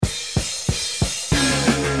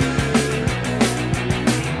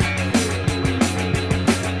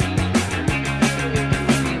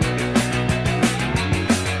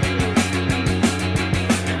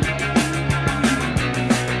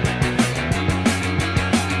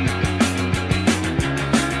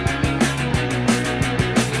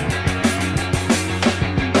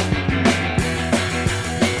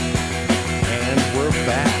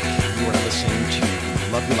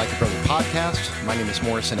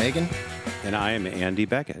Morrison Hagan. And I am Andy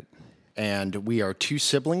Beckett. And we are two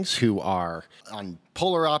siblings who are on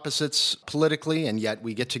polar opposites politically, and yet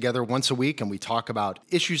we get together once a week and we talk about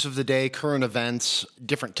issues of the day, current events,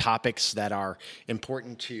 different topics that are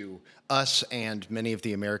important to us and many of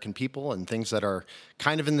the American people, and things that are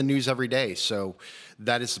kind of in the news every day. So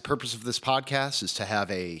that is the purpose of this podcast, is to have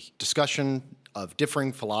a discussion of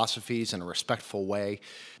differing philosophies in a respectful way,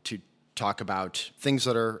 to talk about things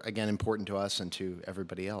that are, again, important to us and to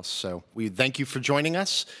everybody else. So we thank you for joining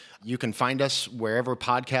us. You can find us wherever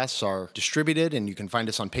podcasts are distributed, and you can find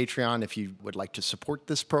us on Patreon if you would like to support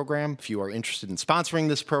this program. If you are interested in sponsoring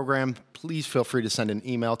this program, please feel free to send an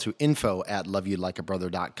email to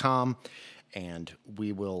info@loveyoulikeabrother.com, and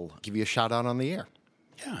we will give you a shout out on the air.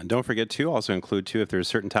 Yeah, and don't forget to also include, too, if there's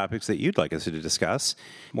certain topics that you'd like us to discuss.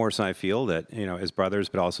 Morris and I feel that, as brothers,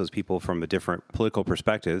 but also as people from the different political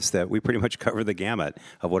perspectives, that we pretty much cover the gamut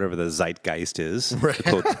of whatever the zeitgeist is, right,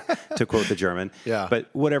 to quote the German. Yeah.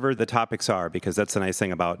 But whatever the topics are, because that's the nice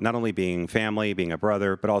thing about not only being family, being a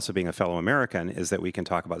brother, but also being a fellow American, is that we can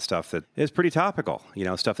talk about stuff that is pretty topical,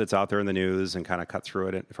 stuff that's out there in the news, and kind of cut through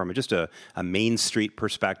it from just a Main Street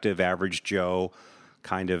perspective, average Joe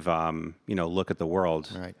kind of, look at the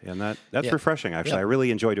world. Right. And that's refreshing, actually. I really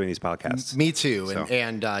enjoy doing these podcasts. Me too. So.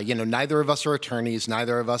 And neither of us are attorneys.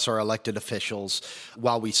 Neither of us are elected officials.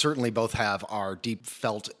 While we certainly both have our deep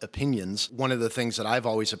felt opinions, one of the things that I've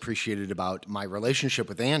always appreciated about my relationship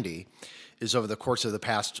with Andy is over the course of the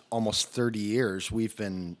past almost 30 years, we've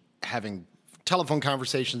been having telephone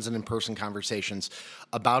conversations and in-person conversations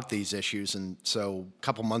about these issues. And so a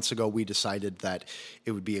couple months ago, we decided that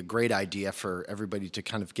it would be a great idea for everybody to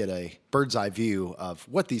kind of get a bird's eye view of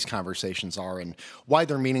what these conversations are and why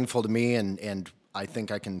they're meaningful to me. And I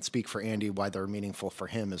think I can speak for Andy why they're meaningful for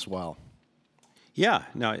him as well. Yeah,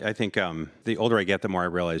 no, I think the older I get, the more I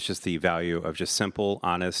realize just the value of just simple,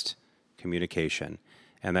 honest communication.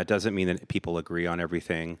 And that doesn't mean that people agree on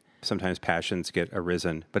everything. Sometimes passions get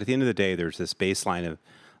arisen. But at the end of the day, there's this baseline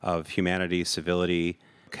of humanity, civility,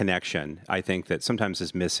 connection, I think that sometimes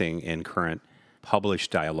is missing in current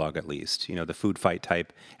published dialogue, at least. The food fight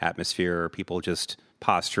type atmosphere, people just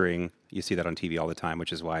posturing. You see that on TV all the time,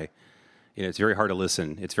 which is why it's very hard to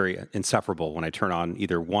listen. It's very insufferable when I turn on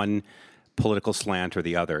either one political slant or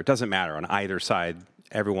the other. It doesn't matter. On either side,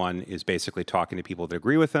 everyone is basically talking to people that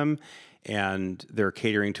agree with them, and they're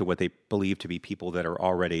catering to what they believe to be people that are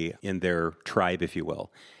already in their tribe, if you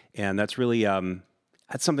will. And that's really,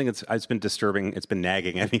 that's something it's been disturbing. It's been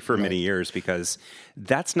nagging at me for many years, because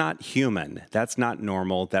that's not human. That's not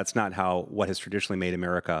normal. That's not what has traditionally made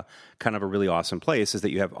America kind of a really awesome place, is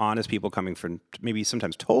that you have honest people coming from maybe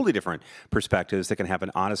sometimes totally different perspectives that can have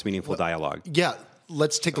an honest, meaningful dialogue. Yeah.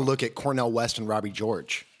 Let's take a look at Cornel West and Robbie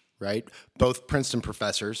George. Right? Both Princeton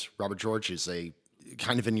professors. Robert George is a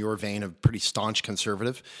kind of in your vein, a pretty staunch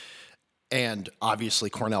conservative. And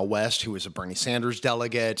obviously Cornel West, who is a Bernie Sanders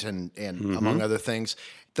delegate and among other things.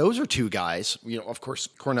 Those are two guys. Of course,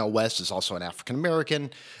 Cornel West is also an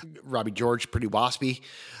African-American. Robbie George, pretty waspy.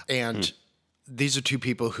 And these are two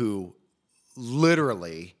people who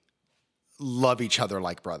literally love each other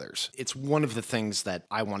like brothers. It's one of the things that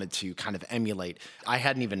I wanted to kind of emulate. I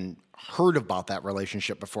hadn't even heard about that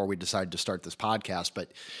relationship before we decided to start this podcast,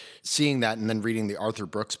 but seeing that and then reading the Arthur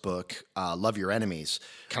Brooks book, Love Your Enemies,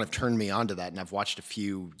 kind of turned me onto that. And I've watched a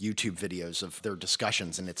few YouTube videos of their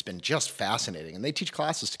discussions, and it's been just fascinating. And they teach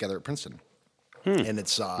classes together at Princeton. And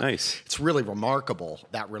it's nice. It's really remarkable,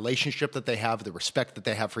 that relationship that they have, the respect that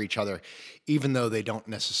they have for each other, even though they don't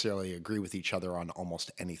necessarily agree with each other on almost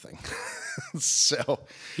anything. So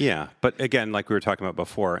yeah, but again, like we were talking about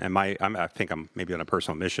before, and I think I'm maybe on a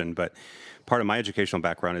personal mission, but part of my educational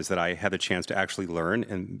background is that I had the chance to actually learn,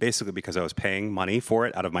 and basically because I was paying money for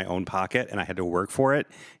it out of my own pocket, and I had to work for it.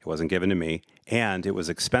 It wasn't given to me, and it was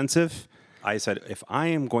expensive. I said, if I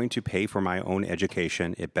am going to pay for my own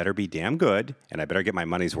education, it better be damn good, and I better get my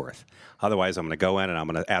money's worth. Otherwise, I'm going to go in and I'm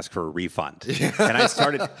going to ask for a refund.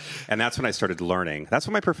 And that's when I started learning. That's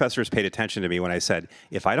when my professors paid attention to me when I said,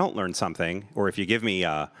 if I don't learn something, or if you give me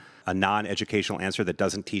a non-educational answer that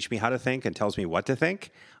doesn't teach me how to think and tells me what to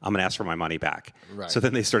think, I'm going to ask for my money back. Right. So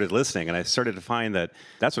then they started listening, and I started to find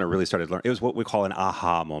that's when I really started learning. It was what we call an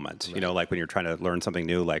aha moment. Right. Like when you're trying to learn something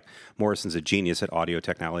new, like Morrison's a genius at audio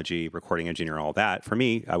technology, recording engineer, all that. For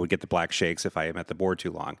me, I would get the black shakes if I am at the board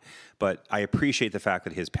too long. But I appreciate the fact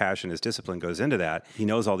that his passion, his discipline goes into that. He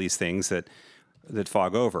knows all these things that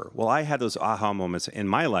fog over. Well, I had those aha moments in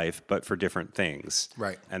my life, but for different things.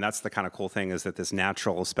 Right. And that's the kind of cool thing, is that this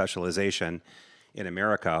natural specialization in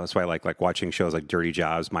America. That's why I like watching shows like Dirty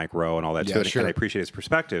Jobs, Mike Rowe, and all that too. sure. And I appreciate his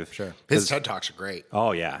perspective. Sure. His TED Talks are great.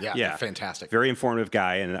 Oh, yeah. Yeah, they're fantastic. Very informative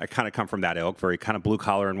guy, and I kind of come from that ilk, very kind of blue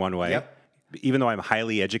collar in one way. Yep. Even though I'm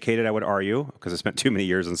highly educated, I would argue, because I spent too many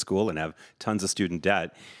years in school and have tons of student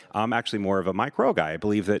debt, I'm actually more of a Mike Rowe guy. I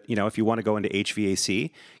believe that, if you want to go into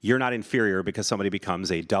HVAC, you're not inferior because somebody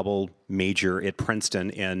becomes a double major at Princeton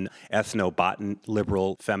in ethnobotany,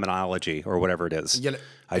 liberal feminology, or whatever it is.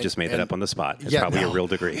 I just made that up on the spot. It's probably a real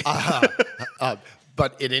degree.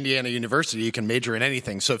 But at Indiana University, you can major in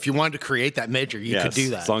anything. So if you wanted to create that major, you could do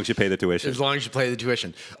that. As long as you pay the tuition. As long as you pay the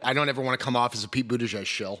tuition. I don't ever want to come off as a Pete Buttigieg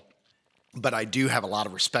shill. But I do have a lot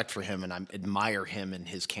of respect for him, and I admire him and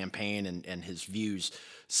his campaign and his views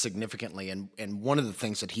significantly. And one of the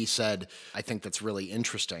things that he said, I think that's really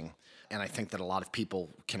interesting, and I think that a lot of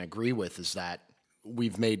people can agree with, is that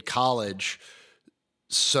we've made college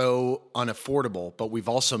so unaffordable, but we've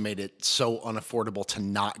also made it so unaffordable to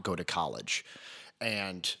not go to college.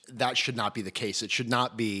 And that should not be the case. It should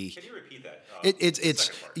not be. Can you repeat that?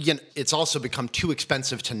 It's also become too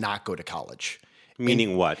expensive to not go to college.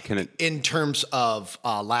 Meaning what? In terms of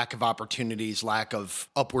lack of opportunities, lack of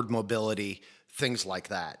upward mobility, things like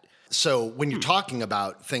that. So when you're talking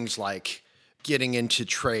about things like getting into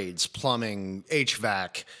trades, plumbing,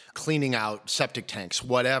 HVAC, cleaning out septic tanks,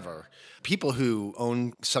 whatever, people who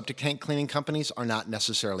own septic tank cleaning companies are not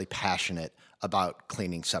necessarily passionate about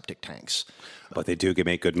cleaning septic tanks. But they do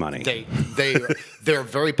make good money. They're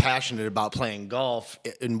very passionate about playing golf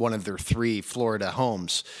in one of their 3 Florida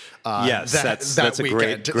homes. Yes, that's a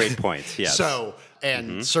great point. Yes. So,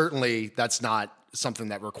 and certainly that's not something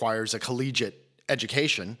that requires a collegiate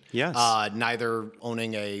education. Yes. Neither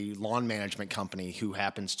owning a lawn management company who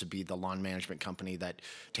happens to be the lawn management company that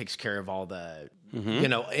takes care of all the,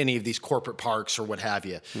 any of these corporate parks or what have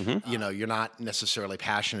you. You're not necessarily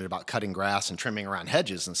passionate about cutting grass and trimming around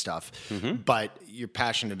hedges and stuff, but you're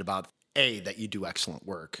passionate about, that you do excellent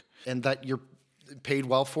work and that you're paid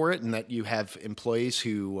well for it and that you have employees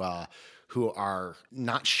who are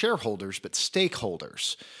not shareholders but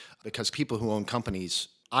stakeholders, because people who own companies,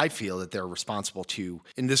 I feel that they're responsible to,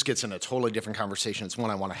 and this gets in a totally different conversation. It's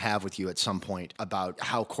one I want to have with you at some point about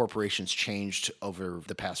how corporations changed over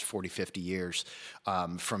the past 40, 50 years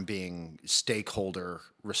from being stakeholder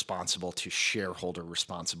responsible to shareholder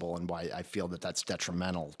responsible, and why I feel that that's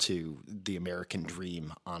detrimental to the American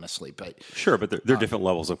dream, honestly. But sure, but there are different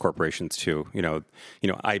levels of corporations too.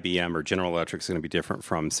 IBM or General Electric is going to be different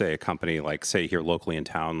from, say, a company like, say, here locally in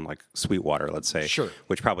town, like Sweetwater, let's say,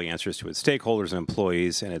 which probably answers to its stakeholders and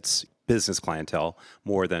employees and its business clientele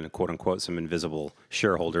more than, quote unquote, some invisible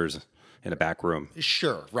shareholders in a back room.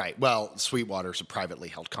 Sure, right. Well, Sweetwater's a privately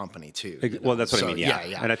held company too. Well, that's what I mean,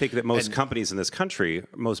 yeah. And I think that most companies in this country,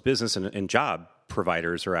 most business and job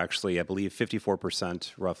providers are actually, I believe,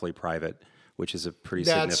 54% roughly private, which is a pretty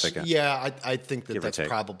significant. Yeah, I think that's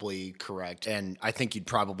probably correct. And I think you'd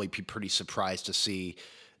probably be pretty surprised to see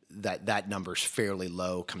that number's fairly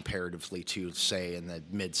low comparatively to, say, in the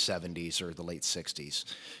mid 70s or the late 60s.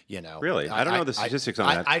 Really, I don't know the statistics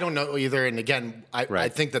on that. I don't know either. And again, I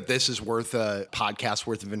think that this is worth a podcast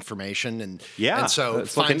worth of information. And so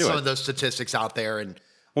find some of those statistics out there. And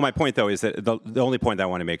well, my point though is that the only point that I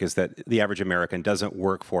want to make is that the average American doesn't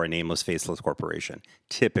work for a nameless, faceless corporation.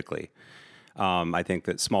 Typically. I think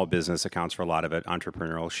that small business accounts for a lot of it,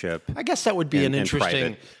 entrepreneurship. I guess that would be an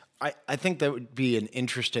interesting. I think that would be an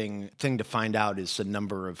interesting thing to find out, is the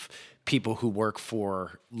number of people who work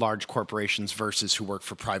for large corporations versus who work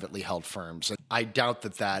for privately held firms. I doubt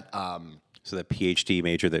that. So the PhD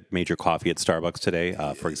major that made your coffee at Starbucks today,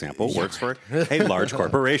 for example, works for a large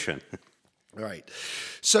corporation. Right.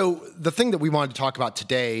 So the thing that we wanted to talk about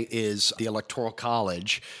today is the Electoral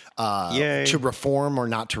College. To reform or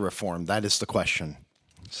not to reform? That is the question.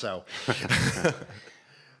 So...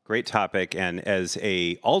 Great topic, and as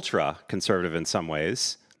a ultra-conservative in some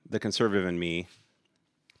ways, the conservative in me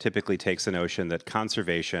typically takes the notion that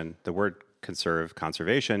conservation, the word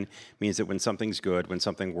conservation, means that when something's good, when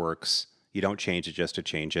something works, you don't change it just to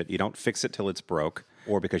change it. You don't fix it till it's broke,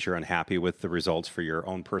 or because you're unhappy with the results for your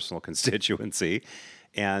own personal constituency.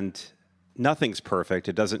 And nothing's perfect.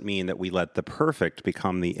 It doesn't mean that we let the perfect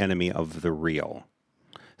become the enemy of the real.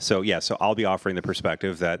 So I'll be offering the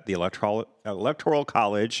perspective that the Electoral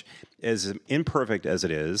College, as imperfect as it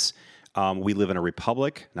is, we live in a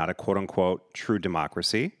republic, not a quote-unquote true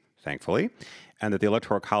democracy, thankfully, and that the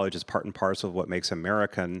Electoral College is part and parcel of what makes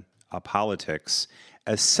American politics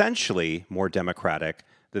essentially more democratic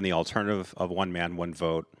than the alternative of one man, one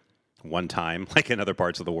vote, one time, like in other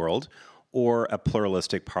parts of the world, or a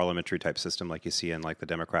pluralistic parliamentary type system like you see in like the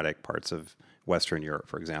democratic parts of Western Europe,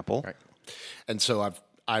 for example. Right. And so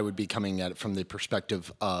I would be coming at it from the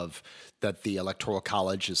perspective of that the Electoral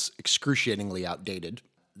College is excruciatingly outdated,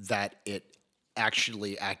 that it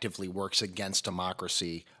actually actively works against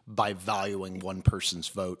democracy by valuing one person's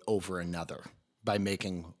vote over another, by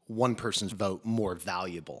making one person's vote more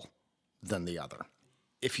valuable than the other.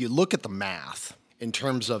 If you look at the math in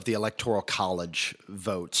terms of the Electoral College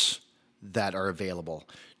votes that are available,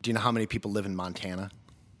 do you know how many people live in Montana?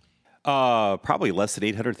 Probably less than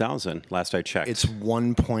 800,000 last I checked. It's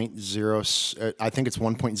 1.0, I think it's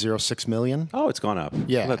 1.06 million. Oh, it's gone up.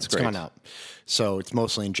 Yeah, well, that's it's great. gone up. So it's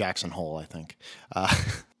mostly in Jackson Hole, I think.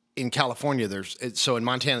 In California, in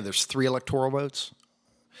Montana, there's 3 electoral votes.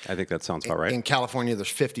 I think that sounds about right. In California, there's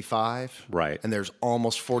 55. Right. And there's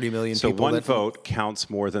almost 40 million So people. one vote counts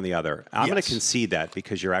more than the other. I'm going Yes. to concede that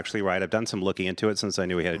because you're actually right. I've done some looking into it since I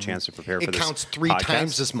knew we had a chance to prepare for It this counts 3 podcast.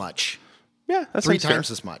 times as much. Yeah, that's 3 times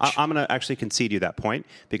as much. I'm going to actually concede you that point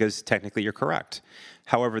because technically you're correct.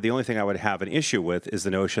 However, the only thing I would have an issue with is the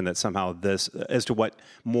notion that somehow this, as to what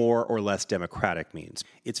more or less democratic means.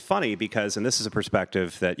 It's funny because, and this is a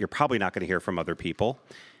perspective that you're probably not going to hear from other people.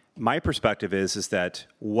 My perspective is that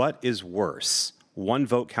what is worse, one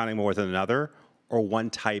vote counting more than another, or one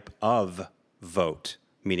type of vote,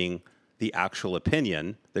 meaning the actual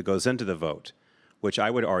opinion that goes into the vote, which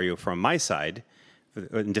I would argue from my side,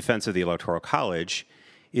 in defense of the Electoral College,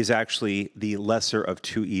 is actually the lesser of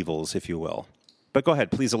two evils, if you will. But go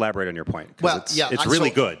ahead, please elaborate on your point. Well, it's really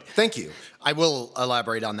good. Thank you. I will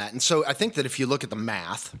elaborate on that. And so I think that if you look at the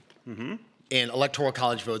math in Electoral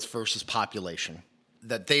College votes versus population,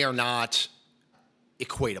 that they are not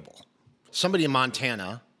equatable. Somebody in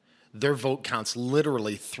Montana, their vote counts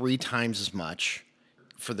literally 3 times as much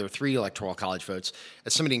for their 3 Electoral College votes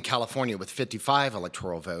as somebody in California with 55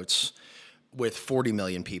 electoral votes with 40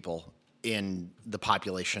 million people in the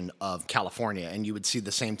population of California. And you would see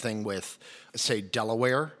the same thing with, say,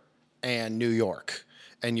 Delaware and New York.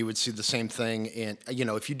 And you would see the same thing in,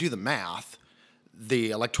 if you do the math, the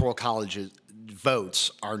Electoral College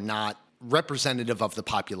votes are not representative of the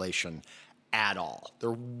population at all.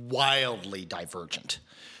 They're wildly divergent.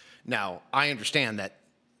 Now, I understand that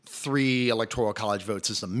 3 Electoral College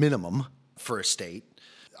votes is the minimum for a state.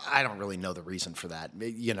 I don't really know the reason for that.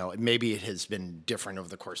 Maybe it has been different over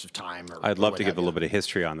the course of time. I'd love to give a little bit of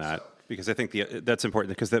history on that because I think that's important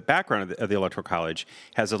because the background of the Electoral College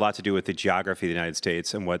has a lot to do with the geography of the United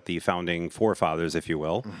States and what the founding forefathers, if you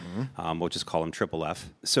will, we'll just call them Triple F.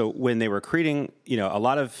 So when they were creating, a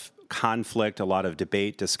lot of conflict, a lot of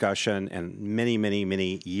debate, discussion, and many, many,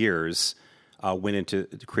 many years went into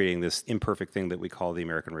creating this imperfect thing that we call the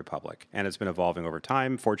American Republic. And it's been evolving over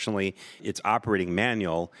time. Fortunately, its operating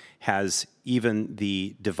manual has even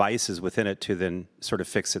the devices within it to then sort of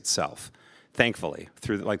fix itself. Thankfully,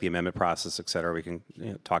 through like the amendment process, et cetera, we can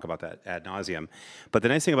talk about that ad nauseum. But the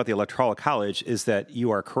nice thing about the Electoral College is that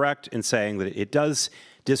you are correct in saying that it does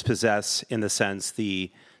dispossess, in the sense,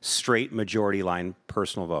 the straight majority line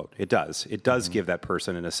personal vote. It does. It does give that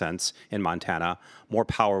person, in a sense, in Montana, more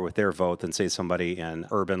power with their vote than, say, somebody in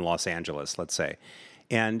urban Los Angeles, let's say.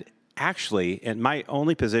 And actually, and my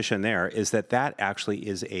only position there is that actually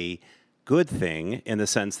is a good thing in the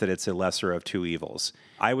sense that it's a lesser of two evils.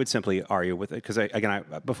 I would simply argue with it because,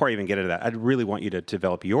 before I even get into that, I'd really want you to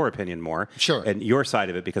develop your opinion more. Sure. And your side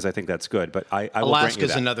of it, because I think that's good. But I will grant you Alaska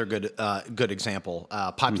is that. another good example.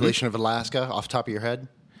 Population of Alaska, off the top of your head?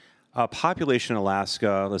 Population in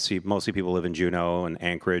Alaska, let's see, mostly people live in Juneau and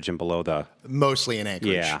Anchorage and below the... Mostly in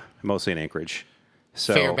Anchorage. Yeah, mostly in Anchorage.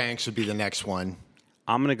 So Fairbanks would be the next one.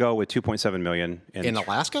 I'm going to go with 2.7 million. In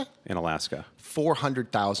Alaska? In Alaska.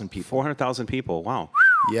 400,000 people. 400,000 people, wow.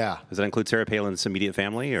 Yeah. Does that include Sarah Palin's immediate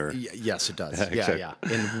family? Or? Yes, it does. Yeah.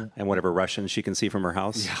 And whatever Russians she can see from her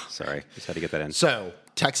house? Yeah. Sorry, just had to get that in. So,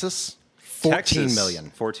 Texas, 14 million.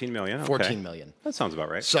 14 million, okay. 14 million. That sounds about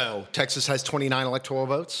right. So, Texas has 29 electoral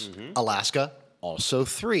votes. Alaska, also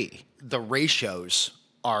 3. The ratios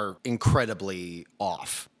are incredibly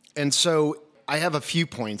off. And so, I have a few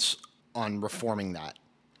points on reforming that.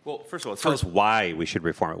 Well, first of all, tell us why we should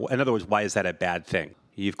reform it. In other words, why is that a bad thing?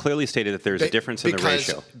 You've clearly stated that there's a difference in the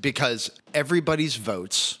ratio. Because everybody's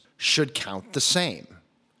votes should count the same,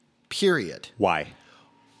 period. Why?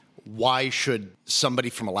 Why should somebody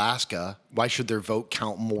from Alaska, why should their vote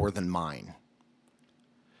count more than mine?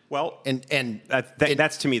 Well, and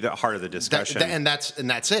that's to me the heart of the discussion. And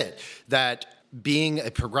that's it. That being a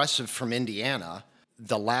progressive from Indiana,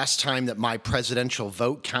 the last time that my presidential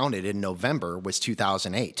vote counted in November was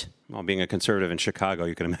 2008. Well, being a conservative in Chicago,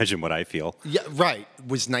 you can imagine what I feel. Yeah, right.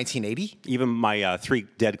 Was 1980? Even my 3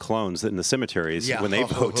 dead clones in the cemeteries when they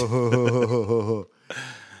vote.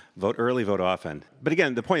 Vote early, vote often. But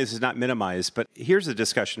again, the point is not minimized. But here's a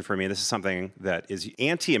discussion for me. This is something that is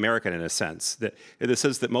anti-American in a sense. That in the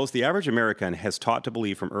sense that the average American has taught to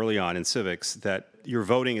believe from early on in civics that your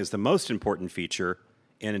voting is the most important feature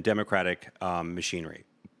in a democratic machinery.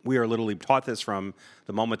 We are literally taught this from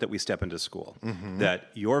the moment that we step into school, that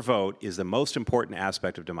your vote is the most important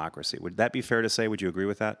aspect of democracy. Would that be fair to say? Would you agree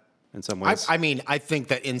with that in some ways? I mean, I think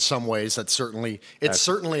that in some ways it's certainly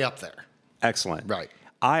up there. Excellent. Right.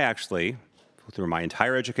 I actually, through my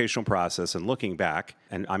entire educational process and looking back,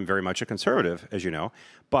 and I'm very much a conservative, as you know,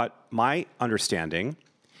 but my understanding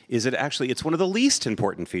is that actually it's one of the least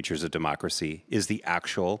important features of democracy is the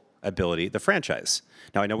actual ability, the franchise.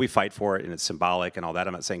 Now, I know we fight for it and it's symbolic and all that.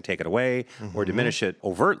 I'm not saying take it away or diminish it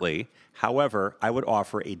overtly. However, I would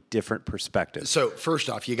offer a different perspective. So first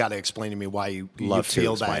off, you got to explain to me why you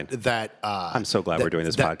feel that. I'm so glad we're doing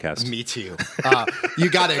this podcast. Me too. You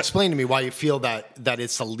got to explain to me why you feel that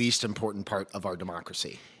it's the least important part of our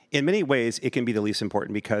democracy. In many ways, it can be the least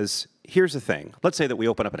important because here's the thing. Let's say that we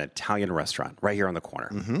open up an Italian restaurant right here on the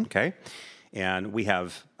corner, okay? And we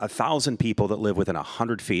have 1,000 people that live within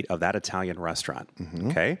 100 feet of that Italian restaurant,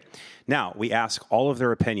 okay? Now, we ask all of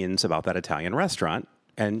their opinions about that Italian restaurant,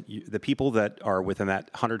 and the people that are within that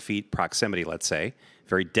 100 feet proximity, let's say,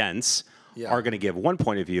 very dense, are going to give one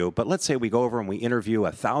point of view. But let's say we go over and we interview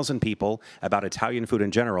 1,000 people about Italian food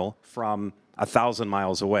in general from 1,000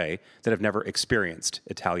 miles away that have never experienced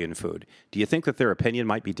Italian food. Do you think that their opinion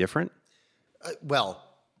might be different? Well,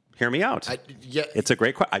 hear me out. It's a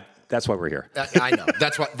great question. That's why we're here. I know.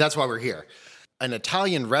 That's why we're here. An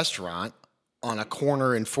Italian restaurant on a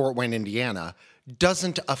corner in Fort Wayne, Indiana,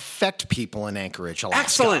 doesn't affect people in Anchorage, Alaska.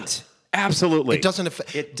 Excellent. Absolutely. It doesn't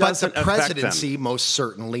affect. But the presidency most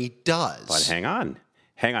certainly does. But hang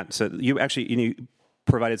on. So you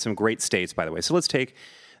provided some great states, by the way. So let's take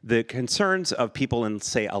the concerns of people in,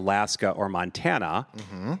 say, Alaska or Montana.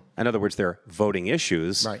 In other words, their voting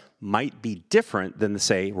issues might be different than,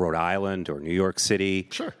 say, Rhode Island or New York City.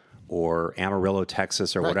 Sure. Or Amarillo,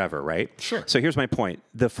 Texas, or whatever, right? Sure. So here's my point.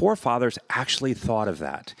 The forefathers actually thought of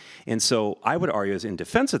that. And so I would argue, as in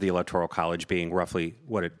defense of the Electoral College being roughly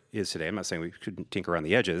what it is today, I'm not saying we shouldn't tinker around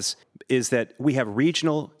the edges, is that we have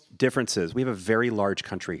regional differences. We have a very large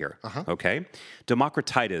country here, okay?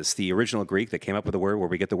 Democritus, the original Greek that came up with the word where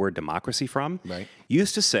we get the word democracy from,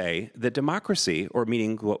 used to say that democracy, or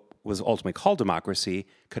meaning what was ultimately called democracy,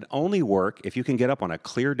 could only work if you can get up on a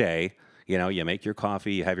clear day. You know, you make your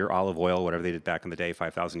coffee, you have your olive oil, whatever they did back in the day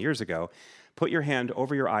 5,000 years ago. Put your hand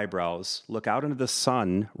over your eyebrows, look out into the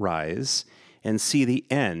sun rise, and see the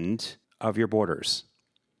end of your borders.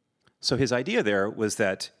 So his idea there was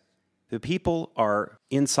that the people are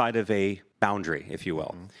inside of a boundary, if you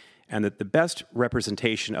will, and that the best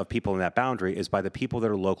representation of people in that boundary is by the people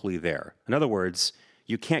that are locally there. In other words,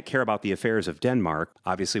 you can't care about the affairs of Denmark,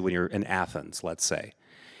 obviously, when you're in Athens, let's say.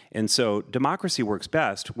 And so democracy works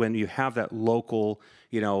best when you have that local,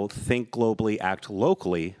 think globally, act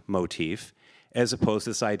locally motif, as opposed to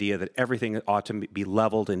this idea that everything ought to be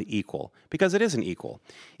leveled and equal, because it isn't equal.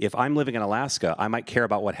 If I'm living in Alaska, I might care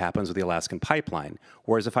about what happens with the Alaskan pipeline,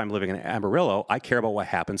 whereas if I'm living in Amarillo, I care about what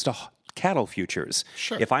happens to cattle futures.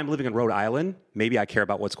 Sure. If I'm living in Rhode Island, maybe I care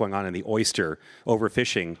about what's going on in the oyster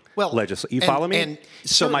overfishing legislation. You follow me? And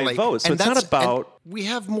so my vote. So it's not about... We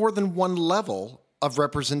have more than one level of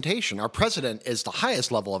representation. Our president is the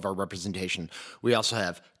highest level of our representation. We also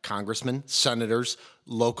have congressmen, senators,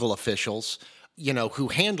 local officials, who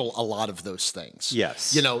handle a lot of those things.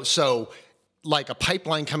 Yes. So like a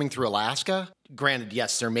pipeline coming through Alaska, granted,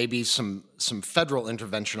 yes, there may be some federal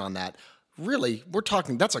intervention on that. Really, we're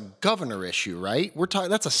talking, that's a governor issue, right?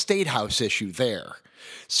 That's a state house issue there.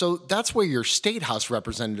 So that's where your state house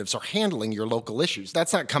representatives are handling your local issues.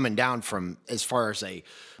 That's not coming down from as far as a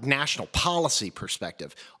national policy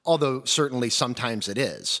perspective, although certainly sometimes it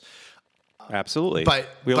is. Absolutely. But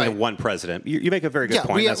we only have one president. You make a very good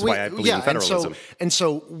point. That's why I believe in federalism. And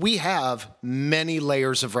so we have many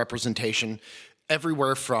layers of representation,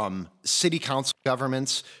 everywhere from city council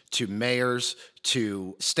governments to mayors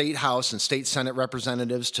to state house and state senate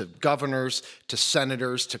representatives to governors to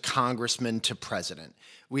senators to congressmen to president.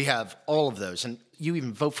 We have all of those. And you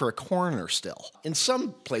even vote for a coroner still. In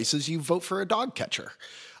some places, you vote for a dog catcher.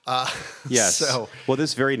 Yes. Well,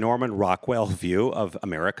 this very Norman Rockwell view of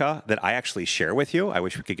America that I actually share with you, I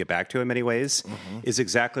wish we could get back to in many ways, is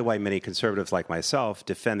exactly why many conservatives like myself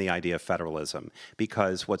defend the idea of federalism.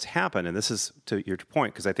 Because what's happened, and this is to your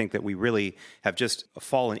point, because I think that we really have just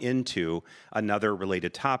fallen into another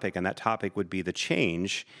related topic, and that topic would be the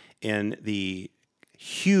change in the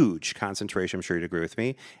huge concentration, I'm sure you'd agree with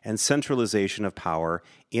me, and centralization of power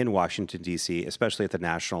in Washington, D.C., especially at the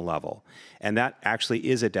national level. And that actually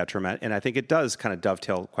is a detriment. And I think it does kind of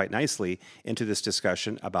dovetail quite nicely into this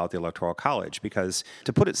discussion about the Electoral College. Because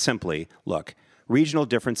to put it simply, look, regional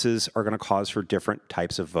differences are going to cause for different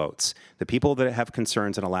types of votes. The people that have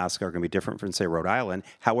concerns in Alaska are going to be different from, say, Rhode Island.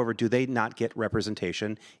 However, do they not get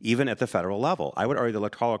representation even at the federal level? I would argue the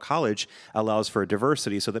Electoral College allows for a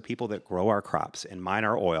diversity so that people that grow our crops and mine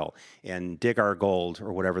our oil and dig our gold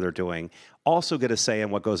or whatever they're doing also get a say in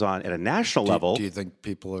what goes on at a national level. Do you think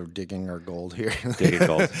people are digging our gold here? Digging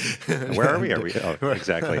gold. Where are we? Oh,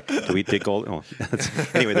 exactly. Do we dig gold? Oh,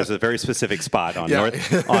 anyway, there's a very specific spot on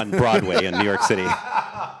on Broadway in New York City.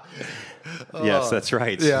 Yes, that's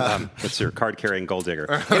right. Yeah. That's your card-carrying gold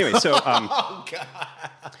digger. Anyway, so...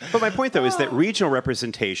 but my point, though, is that regional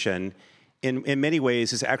representation in many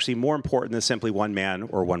ways is actually more important than simply one man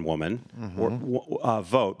or one woman or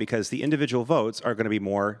vote, because the individual votes are going to be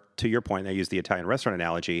more, to your point, I use the Italian restaurant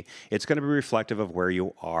analogy, it's going to be reflective of where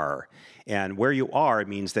you are. And where you are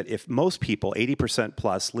means that if most people, 80%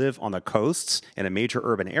 plus, live on the coasts and in major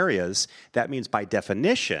urban areas, that means by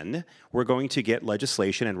definition, we're going to get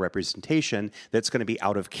legislation and representation that's going to be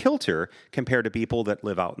out of kilter compared to people that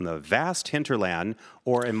live out in the vast hinterland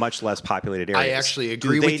or in much less populated areas. I actually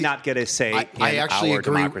agree Do with they not get a say in our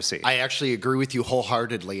democracy? I actually agree with you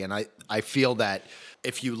wholeheartedly, and I feel that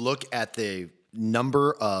if you look at the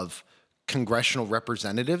number of congressional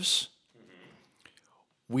representatives,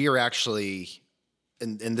 we are actually,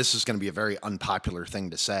 and this is going to be a very unpopular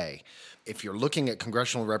thing to say, if you're looking at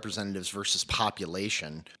congressional representatives versus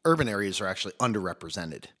population, urban areas are actually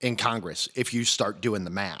underrepresented in Congress if you start doing the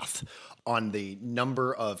math on the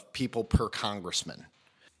number of people per congressman.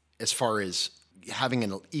 As far as having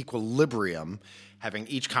an equilibrium, having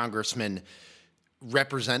each congressman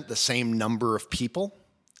represent the same number of people,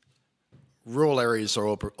 rural areas are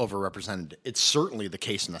overrepresented. It's certainly the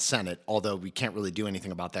case in the Senate, although we can't really do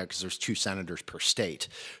anything about that because there's 2 senators per state.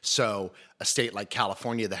 So a state like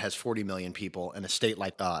California that has 40 million people and a state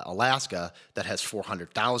like Alaska that has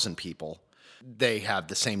 400,000 people, they have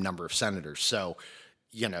the same number of senators. So,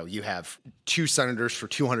 you have 2 senators for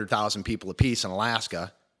 200,000 people apiece in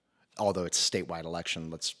Alaska, although it's a statewide election.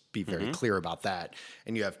 Let's be very clear about that.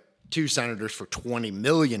 And you have 2 senators for 20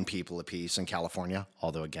 million people apiece in California,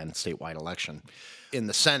 although, again, statewide election. In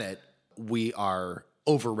the Senate, we are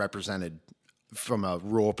overrepresented from a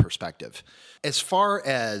rural perspective. As far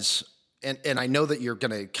as, and I know that you're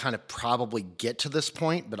going to kind of probably get to this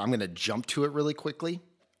point, but I'm going to jump to it really quickly.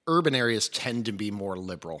 Urban areas tend to be more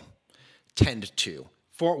liberal, tend to.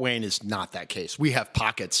 Fort Wayne is not that case. We have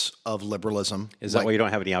pockets of liberalism. Is that why you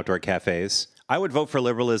don't have any outdoor cafes? I would vote for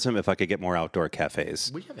liberalism if I could get more outdoor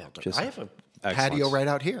cafes. We have outdoor. I have a patio right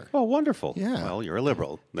out here. Oh, wonderful. Yeah. Well, you're a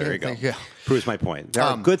liberal. There you go. Yeah. Proves my point. There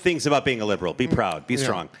are good things about being a liberal. Be proud. Be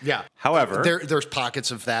strong. Yeah. However, there's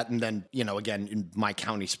pockets of that. And then, again, in my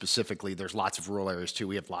county specifically, there's lots of rural areas too.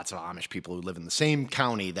 We have lots of Amish people who live in the same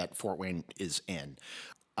county that Fort Wayne is in,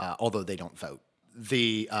 although they don't vote.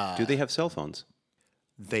 Do they have cell phones?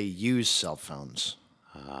 They use cell phones.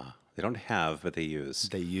 They don't have, but they use.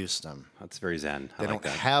 They use them. That's very zen. They don't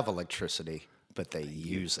have electricity, but they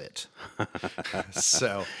use it.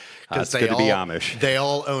 So, because good to be Amish. They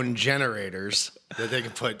all own generators that they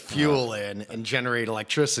can put fuel in and generate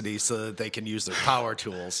electricity so that they can use their power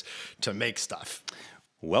tools to make stuff.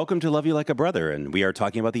 Welcome to Love You Like a Brother, and we are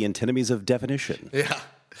talking about the antinomies of definition. Yeah.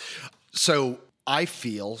 So I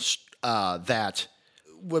feel that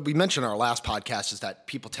what we mentioned in our last podcast is that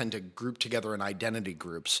people tend to group together in identity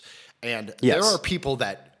groups. And there are people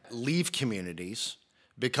that leave communities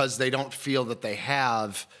because they don't feel that they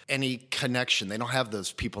have any connection. They don't have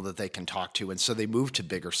those people that they can talk to. And so they move to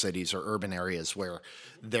bigger cities or urban areas where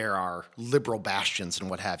there are liberal bastions and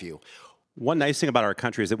what have you. One nice thing about our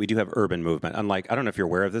country is that we do have urban movement. Unlike, I don't know if you're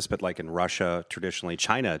aware of this, but like in Russia, traditionally,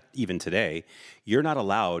 China, even today, you're not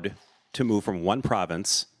allowed to move from one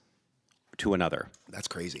province to another. That's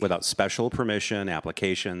crazy. Without special permission,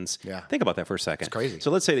 applications. Yeah. Think about that for a second. It's crazy. So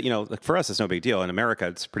let's say that, like for us, it's no big deal. In America,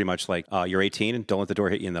 it's pretty much like you're 18 and don't let the door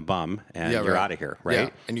hit you in the bum and you're out of here, right? Yeah.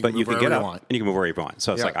 And you can move wherever you want. And you can move wherever you want.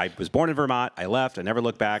 So it's like I was born in Vermont. I left. I never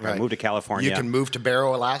looked back. I moved to California. You can move to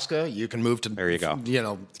Barrow, Alaska. You can move to, there you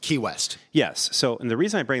go. Key West. Yes. So, and the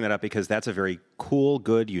reason I bring that up because that's a very cool,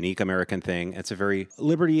 good, unique American thing. It's a very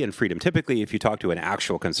liberty and freedom. Typically, if you talk to an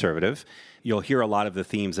actual conservative, you'll hear a lot of the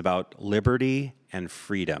themes about liberty and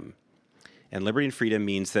freedom. And liberty and freedom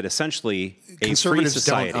means that essentially a free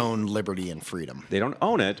society. Don't own liberty and freedom. They don't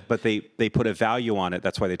own it, but they put a value on it.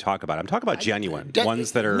 That's why they talk about it. I'm talking about genuine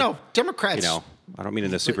ones that are... No, Democrats I don't mean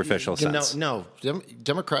in a superficial sense.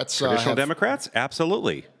 Democrats. Traditional Democrats?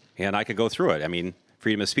 Absolutely. And I could go through it. I mean,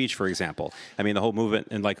 freedom of speech, for example. I mean, the whole movement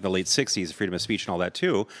in like the late 60s, freedom of speech and all that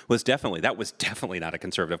too, was definitely not a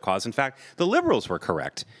conservative cause. In fact, the liberals were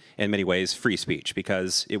correct in many ways, free speech,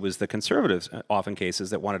 because it was the conservatives, often cases,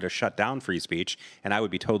 that wanted to shut down free speech, and I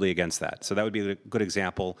would be totally against that. So that would be a good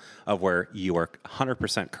example of where you are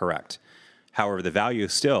 100% correct. However, the value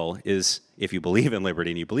still is, if you believe in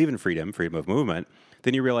liberty and you believe in freedom of movement,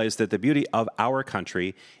 then you realize that the beauty of our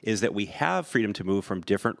country is that we have freedom to move from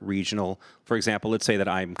different regional, for example, let's say that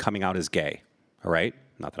I'm coming out as gay, all right?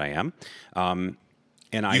 Not that I am.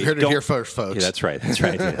 And you heard it here first, folks. Yeah, that's right.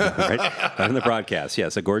 Yeah, right on the broadcast.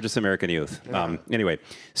 Yes, a gorgeous American youth. Anyway,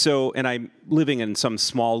 and I'm living in some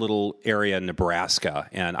small little area in Nebraska,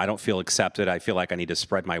 and I don't feel accepted. I feel like I need to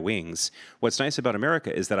spread my wings. What's nice about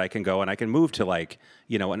America is that I can go and I can move to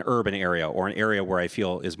an urban area or an area where I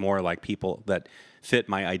feel is more like people that fit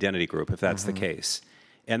my identity group, if that's the case.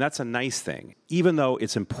 And that's a nice thing. Even though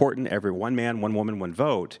it's important, every one man, one woman, one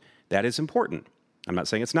vote, that is important. I'm not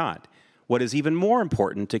saying it's not. What is even more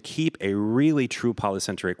important to keep a really true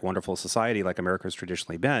polycentric, wonderful society like America has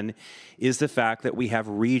traditionally been is the fact that we have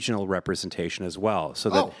regional representation as well. So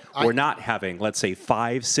that we're not having, let's say,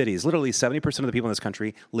 5 cities. Literally 70% of the people in this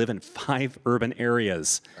country live in 5 urban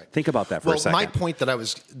areas. Right. Think about that for a second. My point that I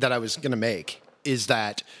was going to make is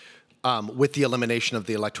that with the elimination of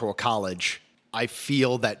the Electoral College, I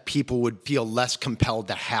feel that people would feel less compelled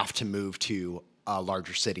to have to move to a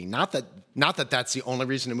larger city. Not that that's the only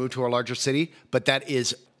reason to move to a larger city, but that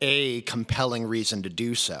is a compelling reason to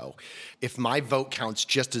do so. If my vote counts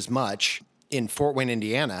just as much in Fort Wayne,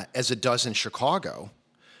 Indiana, as it does in Chicago,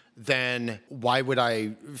 then why would I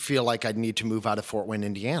feel like I'd need to move out of Fort Wayne,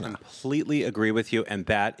 Indiana? Completely agree with you, and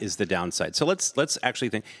that is the downside. So let's actually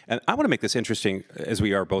think, and I want to make this interesting, as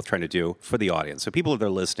we are both trying to do, for the audience. So people that are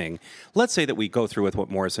listening, let's say that we go through with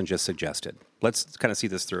what Morrison just suggested. Let's kind of see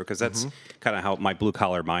this through, because that's kind of how my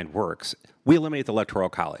blue-collar mind works. We eliminate the Electoral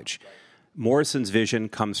College. Morrison's vision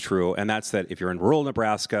comes true, and that's that if you're in rural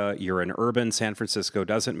Nebraska, you're in urban San Francisco,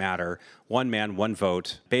 doesn't matter, one man, one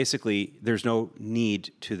vote. Basically, there's no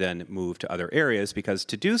need to then move to other areas, because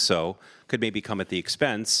to do so could maybe come at the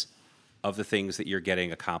expense of the things that you're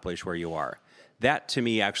getting accomplished where you are. That, to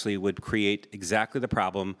me, actually would create exactly the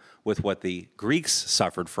problem with what the Greeks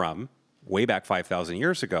suffered from way back 5,000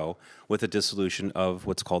 years ago with the dissolution of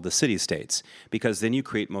what's called the city-states, because then you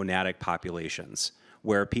create monadic populations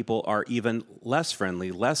where people are even less friendly,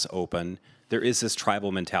 less open. There is this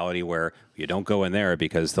tribal mentality where you don't go in there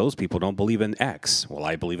because those people don't believe in X. Well,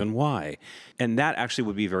 I believe in Y. And that actually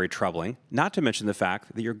would be very troubling, not to mention the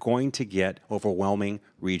fact that you're going to get overwhelming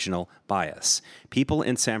regional bias. People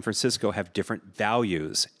in San Francisco have different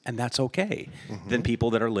values, and that's okay, than people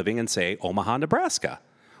that are living in, say, Omaha, Nebraska,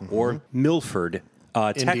 or Milford,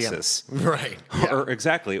 Texas. Right.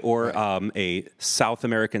 Yeah. Or a South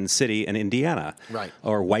American city in Indiana. Right.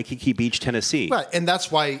 Or Waikiki Beach, Tennessee. Right. And that's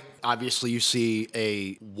why, obviously, you see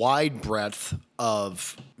a wide breadth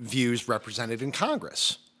of views represented in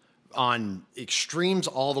Congress on extremes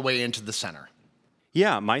all the way into the center.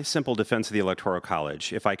 Yeah, my simple defense of the Electoral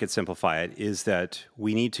College, if I could simplify it, is that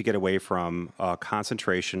we need to get away from a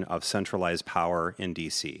concentration of centralized power in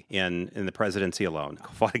D.C., in the presidency alone.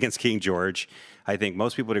 Fought against King George. I think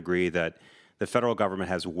most people would agree that the federal government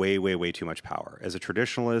has way, way, way too much power. As a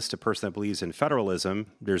traditionalist, a person that believes in federalism,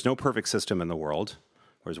 there's no perfect system in the world.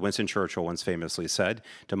 Or as Winston Churchill once famously said,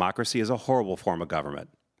 democracy is a horrible form of government,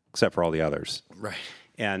 except for all the others. Right.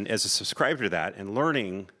 And as a subscriber to that and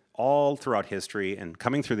learning all throughout history and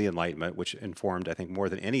coming through the Enlightenment, which informed, I think, more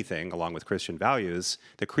than anything, along with Christian values,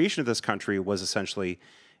 the creation of this country was essentially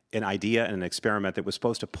an idea and an experiment that was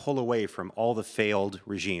supposed to pull away from all the failed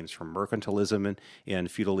regimes, from mercantilism in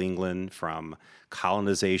feudal England, from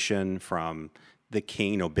colonization, from the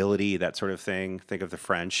king, nobility, that sort of thing. Think of the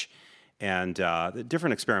French. And the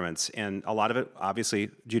different experiments. And a lot of it, obviously,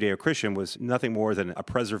 Judeo-Christian was nothing more than a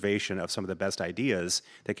preservation of some of the best ideas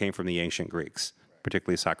that came from the ancient Greeks,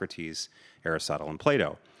 particularly Socrates, Aristotle, and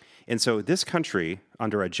Plato. And so this country,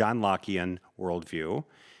 under a John Lockean worldview,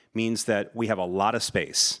 means that we have a lot of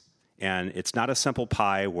space. And it's not a simple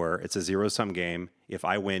pie where it's a zero-sum game. If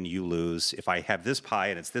I win, you lose. If I have this pie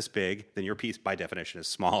and it's this big, then your piece, by definition, is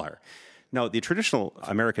smaller. No, the traditional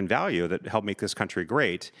American value that helped make this country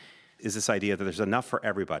great is this idea that there's enough for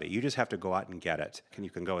everybody. You just have to go out and get it. And you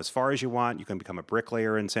can go as far as you want. You can become a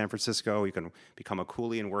bricklayer in San Francisco. You can become a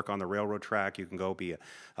coolie and work on the railroad track. You can go be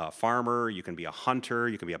a farmer. You can be a hunter.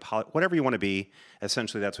 You can be whatever you want to be.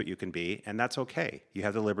 Essentially, that's what you can be, and that's okay. You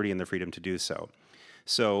have the liberty and the freedom to do so.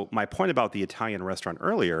 So my point about the Italian restaurant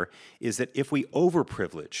earlier is that if we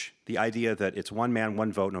overprivilege the idea that it's one man,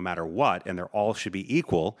 one vote no matter what, and they're all should be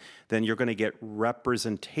equal, then you're going to get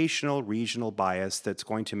representational regional bias that's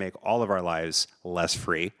going to make all of our lives less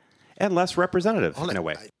free and less representative in a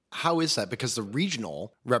way. How is that? Because the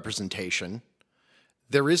regional representation,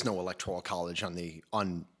 there is no electoral college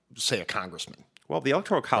on say, a congressman. Well, the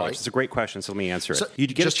Electoral College is a great question, so let me answer it. So you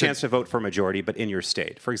get a chance to vote for a majority, but in your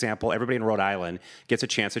state. For example, everybody in Rhode Island gets a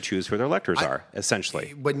chance to choose who their electors are,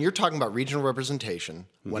 essentially. When you're talking about regional representation,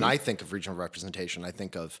 when I think of regional representation, I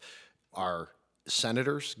think of our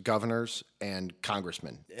senators, governors, and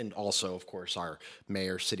congressmen, and also, of course, our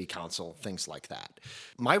mayor, city council, things like that.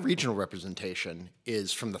 My regional representation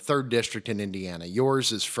is from the 3rd District in Indiana.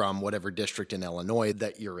 Yours is from whatever district in Illinois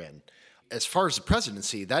that you're in. As far as the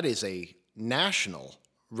presidency, that is a national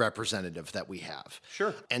representative that we have.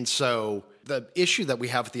 Sure. And so the issue that we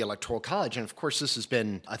have with the Electoral College, and of course this has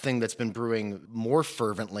been a thing that's been brewing more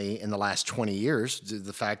fervently in the last 20 years, due to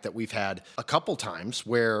the fact that we've had a couple times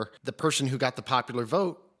where the person who got the popular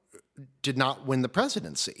vote did not win the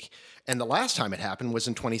presidency. And the last time it happened was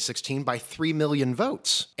in 2016 by 3 million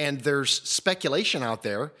votes. And there's speculation out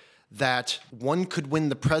there that one could win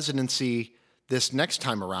the presidency this next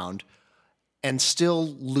time around and still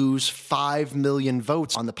lose 5 million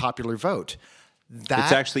votes on the popular vote. It's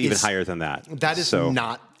actually even higher than that. That is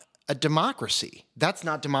not a democracy. That's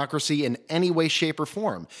not democracy in any way, shape, or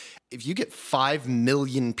form. If you get 5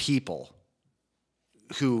 million people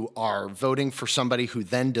who are voting for somebody who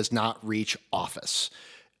then does not reach office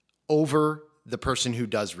over the person who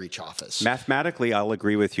does reach office. Mathematically, I'll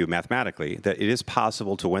agree with you mathematically that it is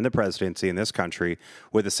possible to win the presidency in this country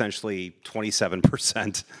with essentially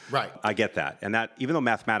 27%. Right. I get that. And that, even though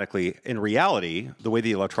mathematically, in reality, the way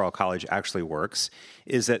the Electoral College actually works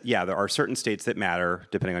is that, yeah, there are certain states that matter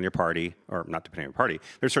depending on your party, or not depending on your party.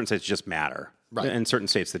 There's certain states that just matter. Right. And certain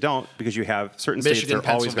states that don't, because you have certain Michigan, states that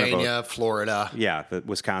are always going to vote. Pennsylvania, Florida. Yeah,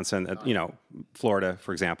 Wisconsin, Florida,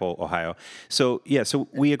 for example, Ohio. So, yeah, so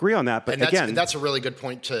we agree on that. But and that's a really good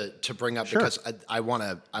point to bring up, because I want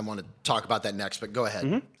to talk about that next, but go ahead.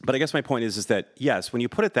 Mm-hmm. But I guess my point is that, yes, when you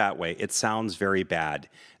put it that way, it sounds very bad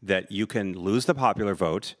that you can lose the popular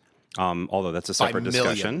vote, although that's a separate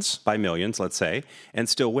discussion, by millions, let's say, and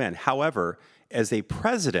still win. However, as a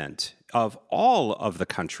president of all of the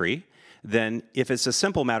country, then if it's a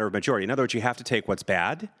simple matter of majority, in other words, you have to take what's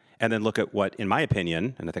bad and then look at what, in my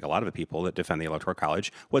opinion, and I think a lot of the people that defend the Electoral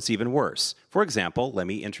College, what's even worse. For example, let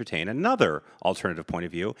me entertain another alternative point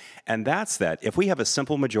of view, and that's that if we have a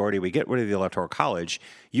simple majority, we get rid of the Electoral College,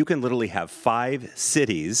 you can literally have 5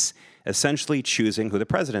 cities essentially choosing who the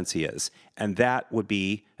presidency is. And that would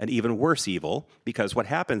be an even worse evil, because what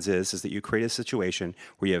happens is that you create a situation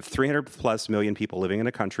where you have 300 plus million people living in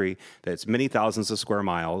a country that's many thousands of square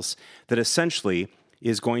miles that essentially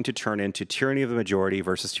is going to turn into tyranny of the majority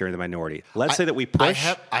versus tyranny of the minority. Let's say that we push...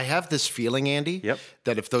 I have this feeling, Andy,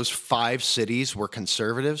 that if those 5 cities were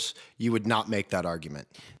conservatives, you would not make that argument.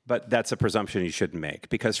 But that's a presumption you shouldn't make,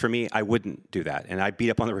 because for me, I wouldn't do that. And I beat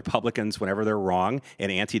up on the Republicans whenever they're wrong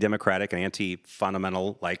and anti-democratic and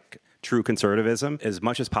anti-fundamental, like true conservatism, as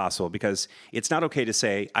much as possible, because it's not okay to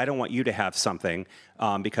say, I don't want you to have something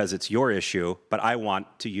because it's your issue, but I want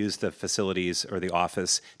to use the facilities or the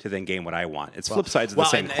office to then gain what I want. It's flip sides of the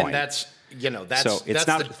same coin. And that's... so it's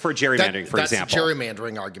not for gerrymandering, for example. That's a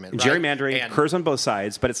gerrymandering argument, right? Gerrymandering occurs on both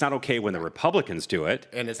sides, but it's not okay when the Republicans do it.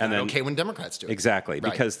 And it's not okay when Democrats do it. Exactly,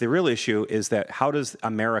 because the real issue is that how does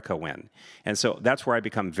America win? And so that's where I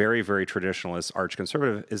become very, very traditionalist,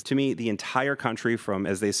 arch-conservative, is to me the entire country from,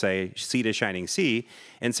 as they say, sea to shining sea,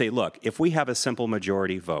 and say, look, if we have a simple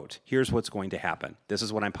majority vote, here's what's going to happen. This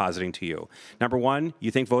is what I'm positing to you. Number one,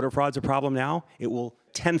 you think voter fraud's a problem now? It will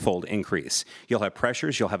tenfold increase. You'll have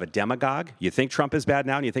pressures. You'll have a demagogue. You think Trump is bad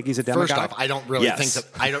now, and you think he's a demagogue? First off, I don't really think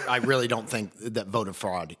that. I really don't think that voter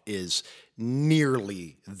fraud is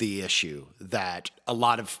nearly the issue that a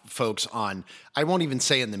lot of folks on, I won't even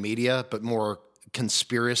say in the media, but more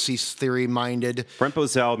conspiracy theory minded. Brent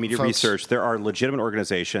Bozell, Media Research. There are legitimate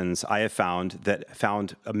organizations I have found that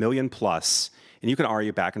found 1 million plus. And you can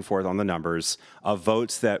argue back and forth on the numbers of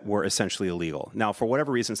votes that were essentially illegal. Now, for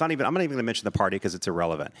whatever reason, I'm not even going to mention the party because it's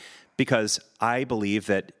irrelevant. Because I believe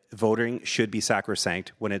that voting should be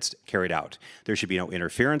sacrosanct when it's carried out. There should be no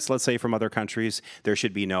interference, let's say, from other countries. There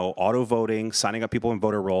should be no auto voting, signing up people in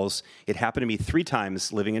voter rolls. It happened to me 3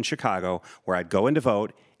 times living in Chicago where I'd go in to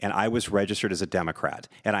vote and I was registered as a Democrat.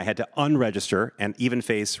 And I had to unregister and even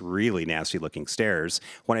face really nasty looking stares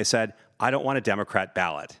when I said, I don't want a Democrat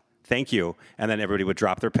ballot. Thank you. And then everybody would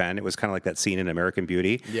drop their pen. It was kind of like that scene in American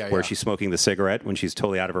Beauty where she's smoking the cigarette when she's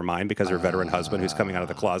totally out of her mind because her veteran husband who's coming out of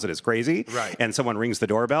the closet is crazy. Right. And someone rings the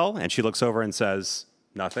doorbell and she looks over and says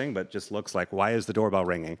nothing, but just looks like, why is the doorbell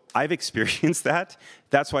ringing? I've experienced that.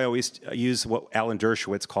 That's why I always use what Alan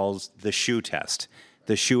Dershowitz calls the shoe test.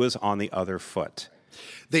 The shoe is on the other foot.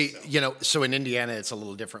 So in Indiana, it's a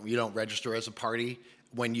little different. You don't register as a party.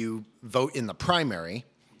 When you vote in the primary,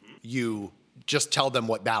 you just tell them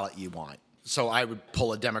what ballot you want. So I would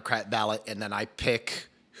pull a Democrat ballot, and then I pick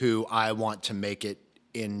who I want to make it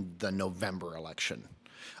in the November election.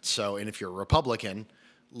 So, and if you're a Republican,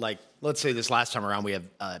 like, let's say this last time around, we have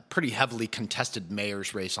a pretty heavily contested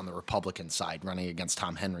mayor's race on the Republican side running against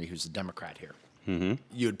Tom Henry, who's a Democrat here. Mm-hmm.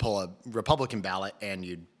 You'd pull a Republican ballot, and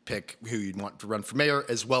you'd pick who you'd want to run for mayor,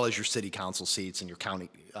 as well as your city council seats and your county,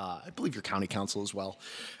 I believe your county council as well,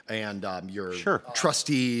 and your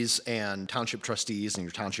trustees and township trustees and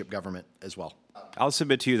your township government as well. I'll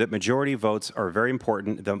submit to you that majority votes are very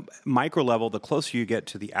important. The micro level, the closer you get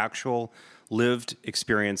to the actual lived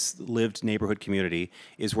experience, lived neighborhood community,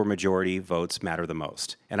 is where majority votes matter the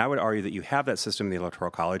most. And I would argue that you have that system in the Electoral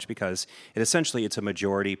College because it's a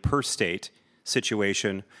majority per state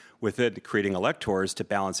situation within creating electors to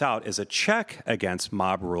balance out as a check against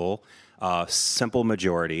mob rule, simple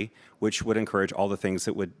majority, which would encourage all the things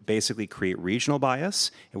that would basically create regional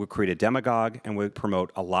bias, it would create a demagogue, and would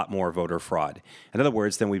promote a lot more voter fraud. In other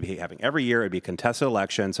words, then we'd be having every year, it'd be a contested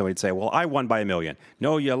election, so we'd say, well, I won by 1 million.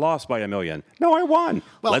 No, you lost by 1 million. No, I won.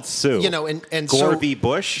 Well, let's sue. And Gore v.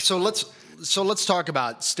 Bush. So let's talk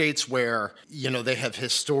about states where, they have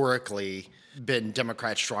historically been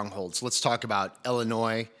Democrat strongholds. Let's talk about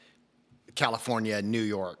Illinois, California, New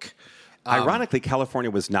York. Ironically, California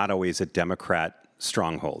was not always a Democrat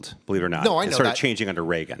stronghold, believe it or not. No, I know it started that. changing under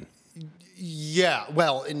Reagan. Yeah,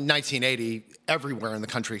 well, in 1980, everywhere in the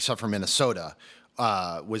country except for Minnesota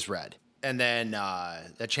was red. And then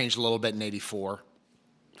that changed a little bit in 84.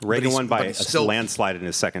 Reagan won by a landslide in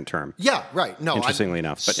his second term. Yeah, right. No, interestingly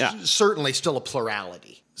enough, but yeah. Certainly still a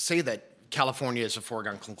plurality. Say that California is a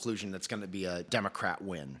foregone conclusion that's going to be a Democrat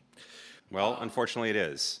win. Well, unfortunately it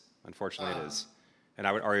is. And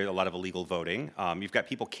I would argue a lot of illegal voting. You've got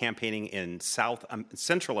people campaigning in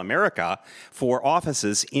Central America for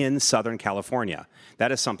offices in Southern California.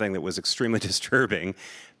 That is something that was extremely disturbing.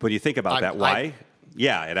 But when you think about that, why? It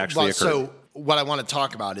actually occurred. So what I want to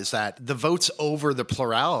talk about is that the votes over the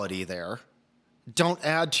plurality there don't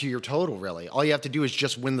add to your total, really. All you have to do is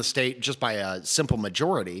just win the state just by a simple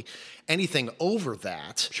majority. Anything over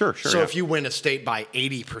that. Sure. So if you win a state by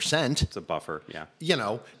 80%. It's a buffer,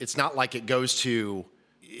 yeah. It's not like it goes to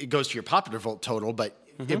your popular vote total, but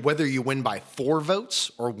whether you win by 4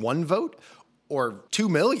 votes or 1 vote or 2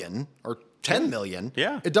 million or 10 million,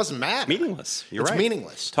 it doesn't matter. Meaningless. You're right. It's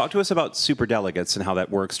meaningless. Talk to us about superdelegates and how that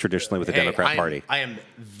works traditionally with the Democrat Party. I am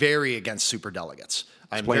very against superdelegates.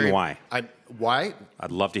 Explain why. Why?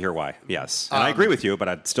 I'd love to hear why, yes. And I agree with you, but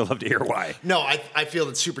I'd still love to hear why. No, I feel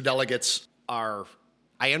that superdelegates are...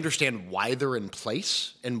 I understand why they're in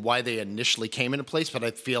place and why they initially came into place, but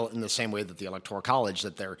I feel in the same way that the Electoral College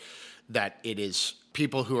that it is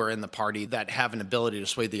people who are in the party that have an ability to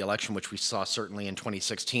sway the election, which we saw certainly in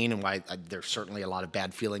 2016, and why there's certainly a lot of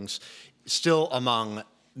bad feelings still among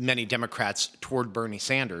many Democrats toward Bernie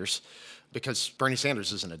Sanders, because Bernie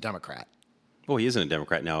Sanders isn't a Democrat. Well, he isn't a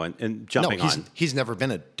Democrat now, and jumping on. He's never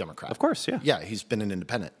been a Democrat. Of course, yeah. Yeah, he's been an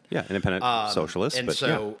independent. Yeah, independent socialist. And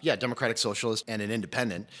Democratic socialist and an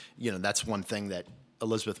independent, that's one thing that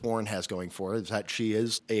Elizabeth Warren has going for her, is that she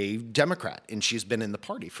is a Democrat, and she's been in the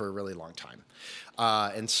party for a really long time.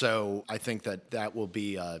 And so I think that will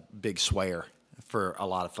be a big swayer for a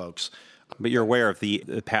lot of folks. But you're aware of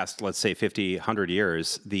the past, let's say, 50, 100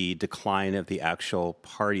 years, the decline of the actual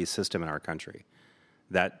party system in our country.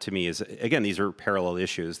 That, to me, is, again, these are parallel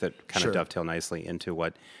issues that kind of dovetail nicely into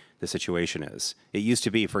what the situation is. It used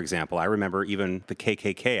to be, for example, I remember even the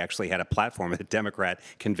KKK actually had a platform at the Democrat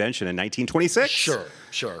convention in 1926. Sure.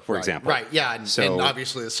 For example. Right, yeah, and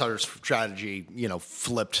obviously the Sutter strategy,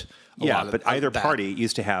 flipped a lot. Yeah, but either party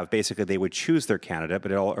used to have, basically, they would choose their candidate,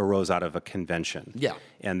 but it all arose out of a convention. Yeah.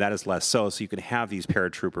 And that is less so you can have these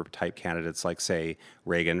paratrooper-type candidates like, say,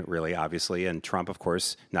 Reagan, really, obviously, and Trump, of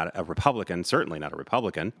course, not a Republican, certainly not a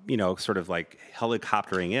Republican, sort of like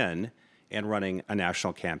helicoptering in and running a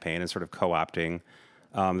national campaign and sort of co-opting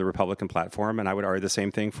the Republican platform. And I would argue the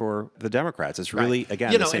same thing for the Democrats. It's really,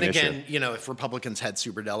 again, the same issue. If Republicans had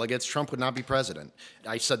superdelegates, Trump would not be president.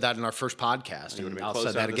 I said that in our first podcast, and I'll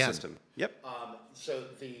say that again. Yep.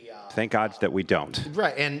 Thank God that we don't.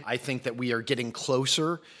 Right, and I think that we are getting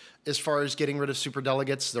closer as far as getting rid of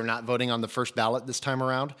superdelegates. They're not voting on the first ballot this time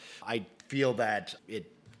around. I feel that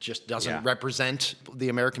it just doesn't represent the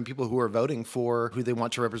American people who are voting for who they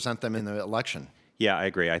want to represent them in the election. Yeah, I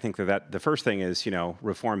agree. I think that the first thing is,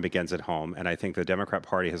 reform begins at home. And I think the Democrat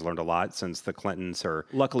Party has learned a lot since the Clintons are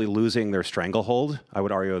luckily losing their stranglehold, I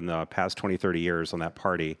would argue, in the past 20, 30 years on that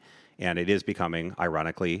party. And it is becoming,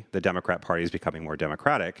 ironically, the Democrat Party is becoming more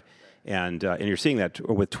democratic. And you're seeing that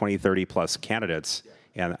with 20, 30 plus candidates.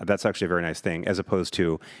 And that's actually a very nice thing, as opposed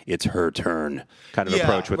to it's her turn kind of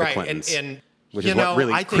approach with the Clintons. Which is what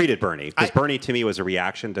really created Bernie. Because Bernie, to me, was a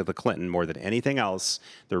reaction to the Clinton more than anything else.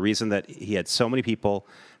 The reason that he had so many people,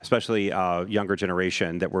 especially younger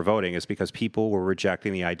generation, that were voting is because people were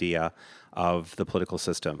rejecting the idea of the political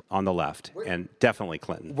system on the left, and definitely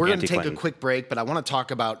Clinton. We're going to take a quick break, but I want to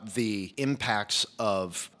talk about the impacts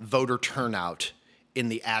of voter turnout in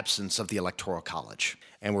the absence of the Electoral College.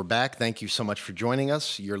 And we're back. Thank you so much for joining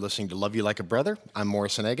us. You're listening to Love You Like a Brother. I'm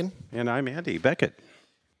Morrison Egan. And I'm Andy Beckett.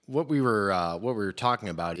 What we were talking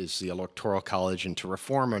about is the Electoral College and to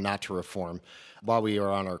reform or not to reform. While we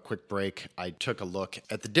were on our quick break, I took a look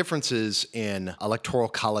at the differences in Electoral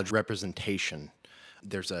College representation.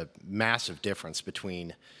 There's a massive difference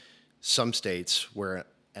between some states where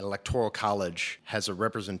an Electoral College has a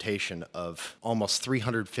representation of almost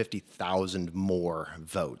 350,000 more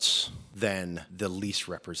votes than the least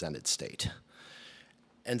represented state.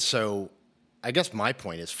 And so I guess my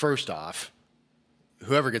point is, first off,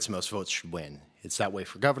 whoever gets the most votes should win. It's that way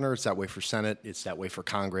for governor, it's that way for Senate, it's that way for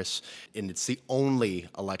Congress, and it's the only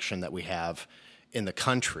election that we have in the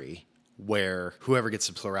country where whoever gets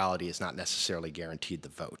the plurality is not necessarily guaranteed the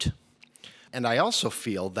vote. And I also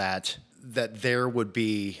feel that there would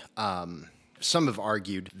be, some have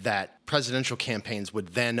argued that presidential campaigns would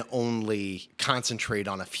then only concentrate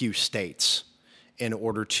on a few states in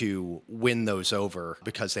order to win those over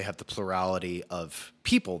because they have the plurality of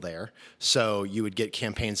people there. So you would get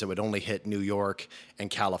campaigns that would only hit New York and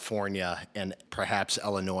California and perhaps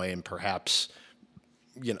Illinois and perhaps,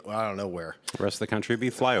 I don't know where. The rest of the country would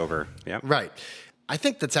be flyover. Yeah. Right. I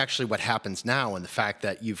think that's actually what happens now in the fact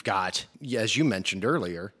that you've got, as you mentioned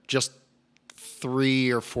earlier, just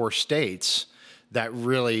 3 or 4 states that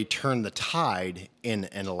really turn the tide in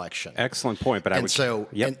an election. Excellent point, but and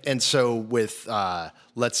so with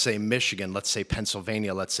let's say Michigan, let's say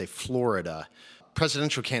Pennsylvania, let's say Florida,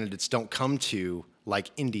 presidential candidates don't come to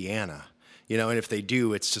like Indiana, and if they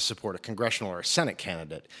do, it's to support a congressional or a Senate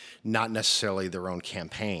candidate, not necessarily their own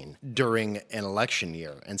campaign during an election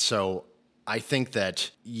year. And so I think that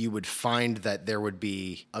you would find that there would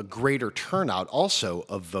be a greater turnout also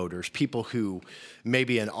of voters, people who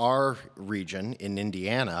maybe in our region, in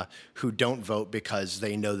Indiana, who don't vote because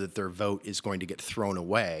they know that their vote is going to get thrown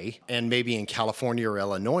away, and maybe in California or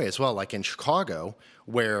Illinois as well, like in Chicago,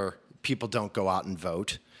 where people don't go out and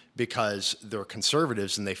vote because they're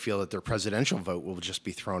conservatives and they feel that their presidential vote will just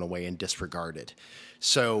be thrown away and disregarded.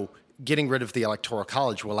 So getting rid of the Electoral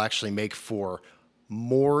College will actually make for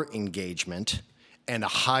more engagement and a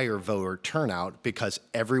higher voter turnout because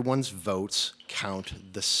everyone's votes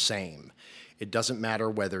count the same. It doesn't matter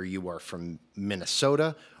whether you are from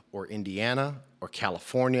Minnesota or Indiana or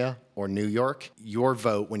California or New York. Your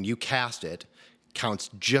vote, when you cast it, counts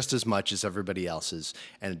just as much as everybody else's,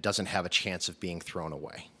 and it doesn't have a chance of being thrown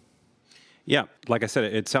away. Yeah, like I said,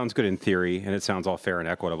 it sounds good in theory, and it sounds all fair and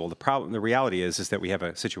equitable. The reality is that we have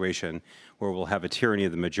a situation where we'll have a tyranny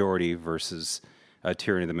of the majority versus a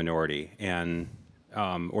tyranny of the minority, and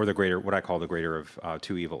or the greater, what I call the greater of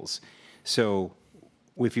two evils. So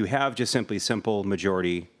if you have just simply simple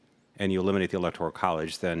majority and you eliminate the Electoral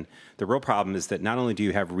College, then the real problem is that not only do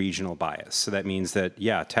you have regional bias, so that means that,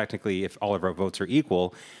 technically, if all of our votes are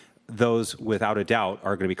equal, those, without a doubt,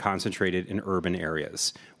 are going to be concentrated in urban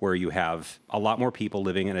areas where you have a lot more people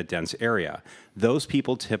living in a dense area. Those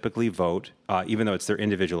people typically vote, even though it's their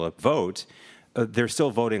individual vote, they're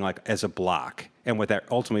still voting like as a block. And what that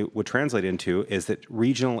ultimately would translate into is that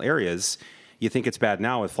regional areas, you think it's bad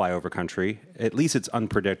now with flyover country, at least it's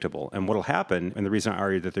unpredictable. And what will happen, and the reason I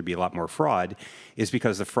argue that there'd be a lot more fraud, is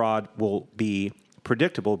because the fraud will be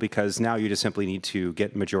predictable because now you just simply need to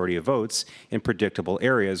get majority of votes in predictable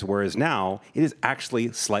areas, whereas now it is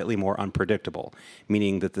actually slightly more unpredictable,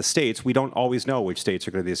 meaning that the states, we don't always know which states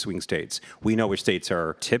are going to be the swing states. We know which states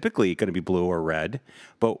are typically going to be blue or red,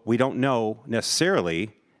 but we don't know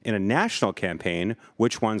necessarily in a national campaign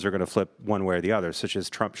which ones are going to flip one way or the other, such as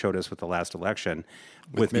Trump showed us with the last election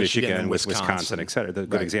with Michigan, with Wisconsin, et cetera. The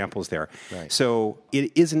good examples there. Right. So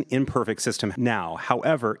it is an imperfect system now.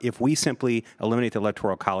 However, if we simply eliminate the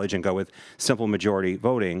Electoral College and go with simple majority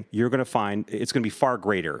voting, you're going to find it's going to be far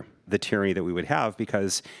greater the tyranny that we would have,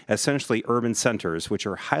 because essentially urban centers, which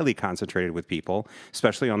are highly concentrated with people,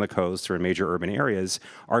 especially on the coast or in major urban areas,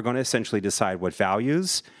 are going to essentially decide what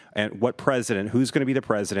values and what president, who's going to be the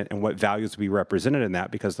president, and what values will be represented in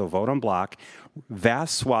that, because they'll vote en bloc.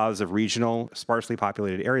 Vast swaths of regional, sparsely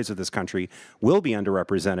populated areas of this country will be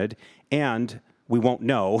underrepresented, and we won't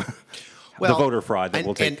know the voter fraud that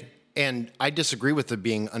will take. And I disagree with it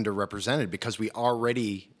being underrepresented, because we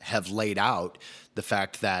already have laid out the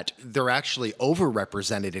fact that they're actually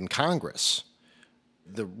overrepresented in Congress.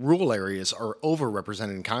 The rural areas are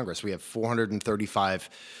overrepresented in Congress. We have 435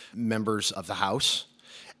 members of the House,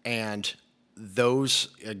 and those,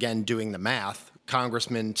 again, doing the math,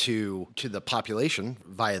 congressmen to the population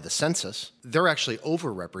via the census, they're actually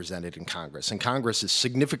overrepresented in Congress. And Congress is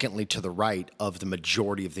significantly to the right of the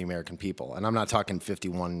majority of the American people. And I'm not talking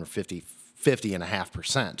 51 or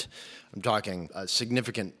 50.5%. I'm talking a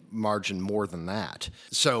significant margin more than that.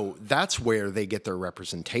 So that's where they get their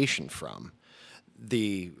representation from.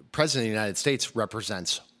 The President of the United States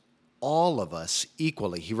represents all of us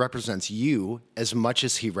equally. He represents you as much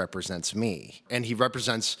as he represents me. And he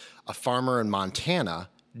represents a farmer in Montana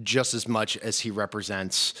just as much as he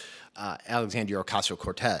represents Alexandria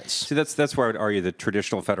Ocasio-Cortez. See, that's where I would argue the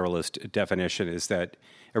traditional Federalist definition is that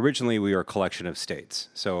originally we were a collection of states.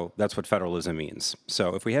 So that's what federalism means.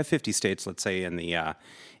 So if we have 50 states, let's say in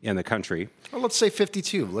the country. Well, let's say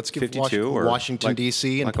 52. Let's give 52 Washington,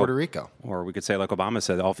 D.C. and Puerto Rico. Or we could say, like Obama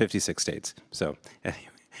said, all 56 states. So anyway.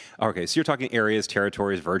 Okay, so you're talking areas,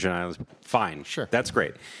 territories, Virgin Islands, fine. Sure. That's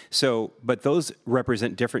great. So, but those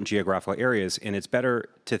represent different geographical areas, and it's better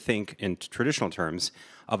to think in traditional terms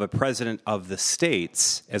of a president of the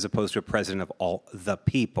states as opposed to a president of all the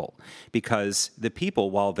people. Because the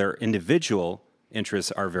people, while their individual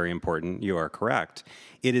interests are very important, you are correct,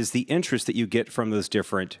 it is the interest that you get from those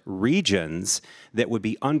different regions that would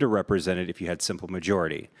be underrepresented if you had simple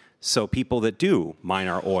majority. So people that do mine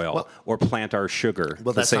our oil or plant our sugar,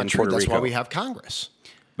 well, that's not true. That's why we have Congress.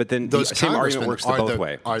 But then those the same argument works the both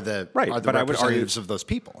way. Are the but I would argue of those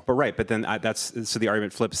people. But then so the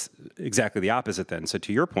argument flips exactly the opposite then. So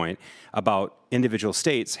to your point about individual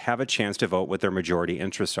states have a chance to vote what their majority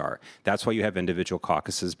interests are. That's why you have individual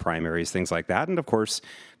caucuses, primaries, things like that. And of course,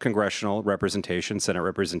 congressional representation, Senate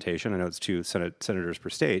representation. I know it's 2 senators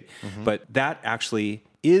per state. Mm-hmm. But that actually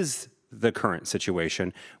is the current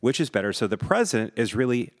situation, which is better. So the president is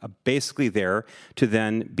really basically there to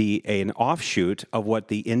then be an offshoot of what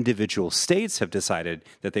the individual states have decided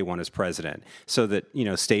that they want as president. So that,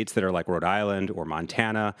 states that are like Rhode Island or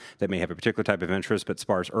Montana that may have a particular type of interest but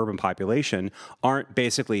sparse urban population aren't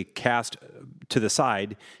basically cast to the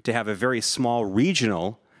side to have a very small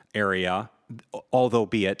regional area, although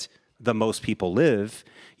be it the most people live.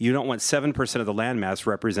 You don't want 7% of the landmass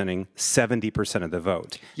representing 70% of the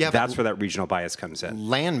vote. Yeah, that's where that regional bias comes in.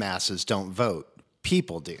 Land masses don't vote.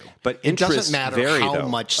 People do. But it doesn't matter how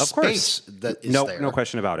much space that is there. No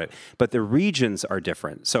question about it. But the regions are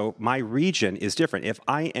different. So my region is different. If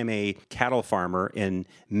I am a cattle farmer in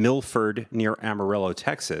Milford near Amarillo,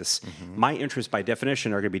 Texas, my interests by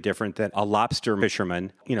definition are going to be different than a lobster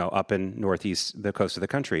fisherman, up in northeast, the coast of the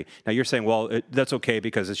country. Now you're saying, well, that's okay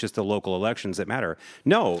because it's just the local elections that matter.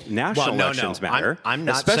 No, national elections matter, I'm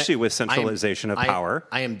not especially with centralization of power.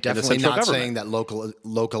 I am definitely not saying that local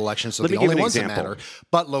elections are the only ones that matter.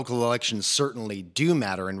 But local elections certainly do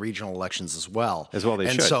matter, and regional elections as well. As well they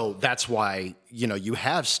should. And so that's why, you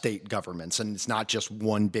have state governments, and it's not just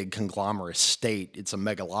one big conglomerate state. It's a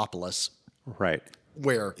megalopolis. Right.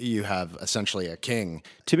 Where you have essentially a king.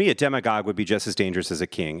 To me, a demagogue would be just as dangerous as a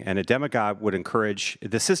king. And a demagogue would encourage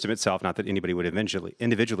the system itself, not that anybody would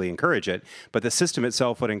individually encourage it, but the system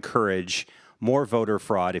itself would encourage more voter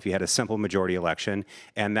fraud if you had a simple majority election,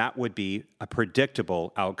 and that would be a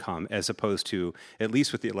predictable outcome as opposed to, at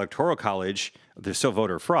least with the Electoral College, there's still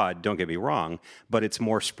voter fraud, don't get me wrong, but it's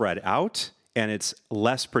more spread out and it's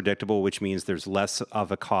less predictable, which means there's less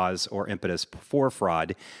of a cause or impetus for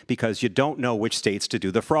fraud because you don't know which states to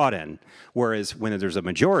do the fraud in. Whereas when there's a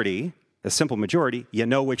majority, a simple majority, you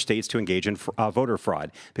know which states to engage in voter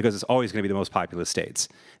fraud because it's always going to be the most populous states.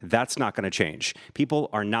 That's not going to change. People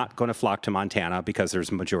are not going to flock to Montana because there's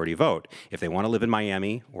a majority vote. If they want to live in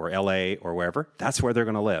Miami or LA or wherever, that's where they're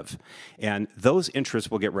going to live. And those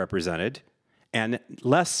interests will get represented, and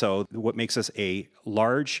less so what makes us a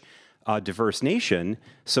large, diverse nation.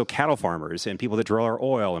 So cattle farmers and people that drill our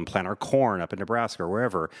oil and plant our corn up in Nebraska or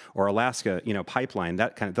wherever, or Alaska, pipeline,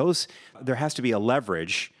 that kind of those, there has to be a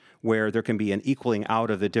leverage where there can be an equaling out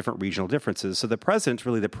of the different regional differences. So the president's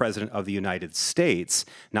really the president of the United States,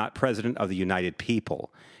 not president of the United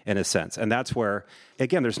People, in a sense. And that's where,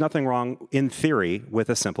 again, there's nothing wrong in theory with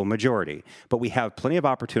a simple majority. But we have plenty of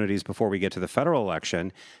opportunities before we get to the federal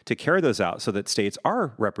election to carry those out so that states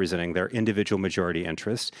are representing their individual majority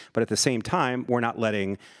interests. But at the same time, we're not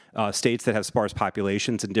letting states that have sparse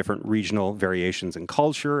populations and different regional variations in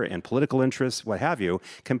culture and political interests, what have you,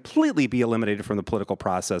 completely be eliminated from the political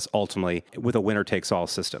process ultimately with a winner-takes-all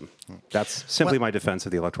system. That's simply my defense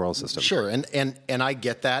of the electoral system. Sure, and I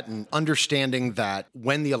get that, and understanding that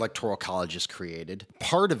when the Electoral College is created,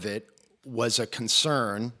 part of it was a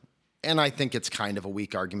concern, and I think it's kind of a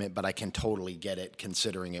weak argument, but I can totally get it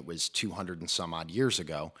considering it was 200 and some odd years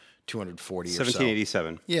ago, 240 or so.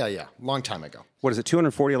 1787. Yeah, long time ago. What is it,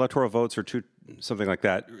 240 electoral votes or something like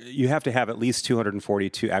that? You have to have at least 240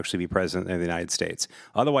 to actually be president in the United States.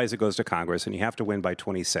 Otherwise, it goes to Congress, and you have to win by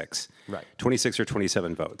 26. Right. 26 or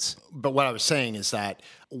 27 votes. But what I was saying is that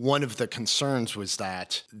one of the concerns was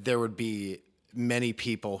that there would be many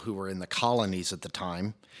people who were in the colonies at the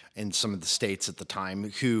time, in some of the states at the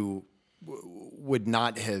time, who would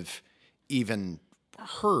not have even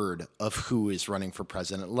heard of who is running for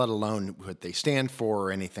president, let alone what they stand for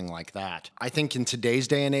or anything like that. I think in today's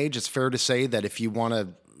day and age, it's fair to say that if you want to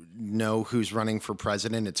know who's running for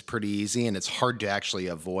president, it's pretty easy and it's hard to actually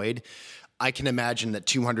avoid. I can imagine that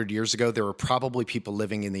 200 years ago, there were probably people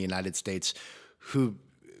living in the United States who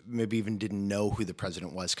maybe even didn't know who the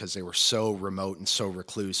president was because they were so remote and so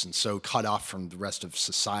recluse and so cut off from the rest of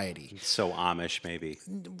society. So Amish, maybe.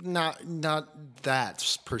 Not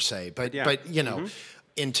that per se, but yeah. But you know,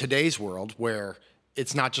 in today's world where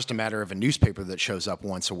it's not just a matter of a newspaper that shows up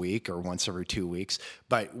once a week or once every 2 weeks,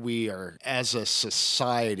 but we are, as a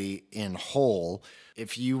society in whole,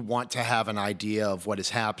 if you want to have an idea of what is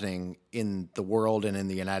happening in the world and in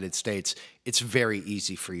the United States, it's very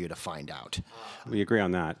easy for you to find out. We agree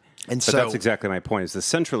on that. And but that's exactly my point, is the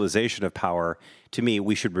centralization of power. To me,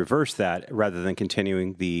 we should reverse that rather than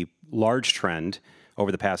continuing the large trend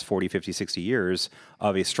over the past 40, 50, 60 years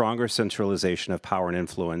of a stronger centralization of power and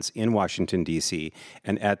influence in Washington, D.C.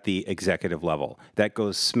 and at the executive level. That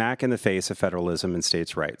goes smack in the face of federalism and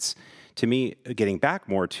states' rights. To me, getting back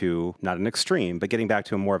more to, not an extreme, but getting back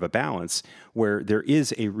to a more of a balance where there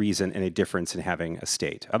is a reason and a difference in having a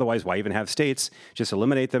state. Otherwise, why even have states? Just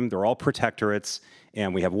eliminate them. They're all protectorates,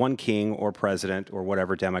 and we have one king or president or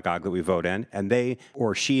whatever demagogue that we vote in, and they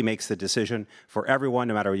or she makes the decision for everyone,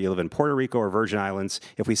 no matter whether you live in Puerto Rico or Virgin Islands.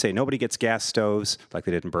 If we say nobody gets gas stoves, like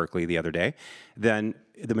they did in Berkeley the other day, then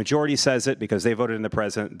the majority says it because they voted in the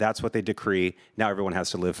president. That's what they decree. Now everyone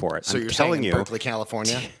has to live for it. So you're telling in Berkeley,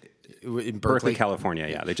 California? In Berkeley, California,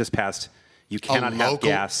 yeah. They just passed, you cannot have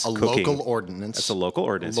gas cooking. Local ordinance. That's a local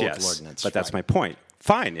ordinance, yes. Ordinance, but that's my point.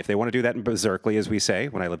 Fine. If they want to do that in Berkeley, as we say,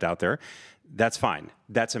 when I lived out there, that's fine.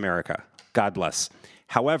 That's America. God bless.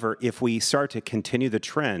 However, if we start to continue the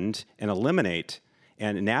trend and eliminate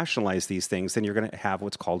and nationalize these things, then you're going to have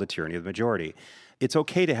what's called a tyranny of the majority. It's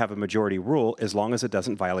okay to have a majority rule as long as it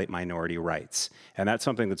doesn't violate minority rights. And that's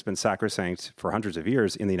something that's been sacrosanct for hundreds of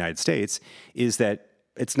years in the United States, is that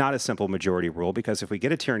it's not a simple majority rule, because if we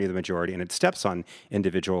get a tyranny of the majority and it steps on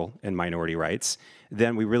individual and minority rights,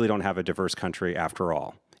 then we really don't have a diverse country after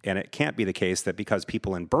all. And it can't be the case that because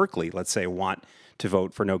people in Berkeley, let's say, want to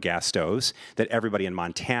vote for no gas stoves, that everybody in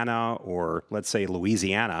Montana or, let's say,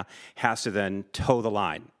 Louisiana has to then toe the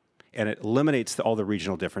line. And it eliminates all the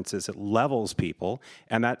regional differences. It levels people.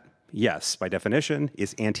 And that, yes, by definition,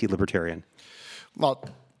 is anti-libertarian. Well,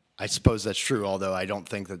 I suppose that's true, although I don't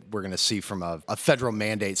think that we're going to see from a federal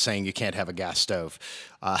mandate saying you can't have a gas stove.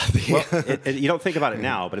 You don't think about it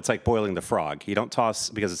now, but it's like boiling the frog. You don't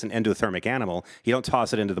toss, because it's an endothermic animal, you don't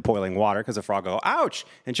toss it into the boiling water because the frog will go, ouch,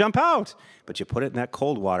 and jump out. But you put it in that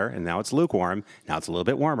cold water, and now it's lukewarm. Now it's a little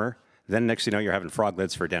bit warmer. Then next thing you know, you're having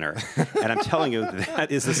froglets for dinner. And I'm telling you,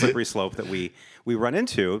 that is the slippery slope that we run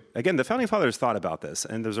into. Again, the Founding Fathers thought about this,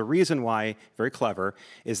 and there's a reason why, very clever,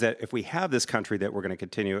 is that if we have this country that we're going to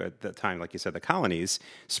continue at the time, like you said, the colonies,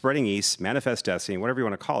 spreading east, manifest destiny, whatever you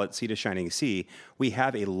want to call it, sea to shining sea, we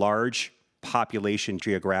have a large population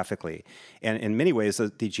geographically. And in many ways, the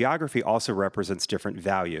geography also represents different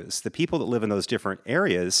values. The people that live in those different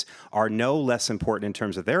areas are no less important in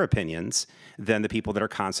terms of their opinions than the people that are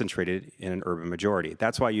concentrated in an urban majority.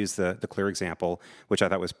 That's why I use the clear example, which I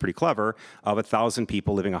thought was pretty clever, of 1,000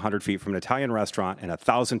 people living 100 feet from an Italian restaurant and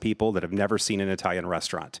 1,000 people that have never seen an Italian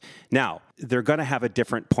restaurant. Now, they're going to have a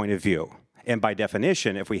different point of view. And by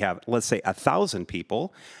definition, if we have, let's say, 1,000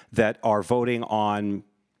 people that are voting on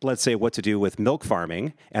let's say, what to do with milk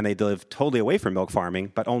farming, and they live totally away from milk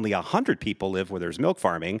farming, but only 100 people live where there's milk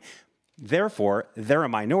farming. Therefore, they're a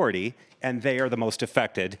minority, and they are the most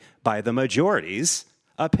affected by the majority's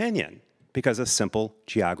opinion because of simple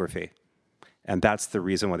geography. And that's the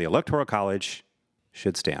reason why the Electoral College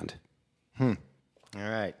should stand. All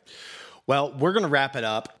right. Well, we're going to wrap it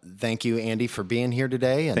up. Thank you, Andy, for being here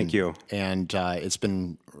today. And, Thank you. And it's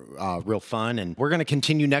been real fun. And we're going to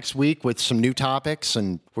continue next week with some new topics,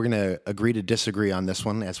 and we're going to agree to disagree on this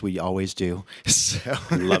one, as we always do. So.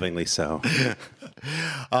 Lovingly so.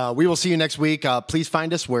 We will see you next week. Please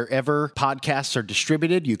find us wherever podcasts are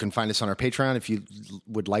distributed. You can find us on our Patreon if you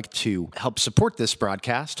would like to help support this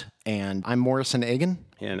broadcast. And I'm Morrison Egan.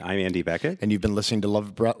 And I'm Andy Beckett. And you've been listening to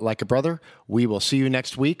Love Like a Brother. We will see you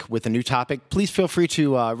next week with a new topic. Please feel free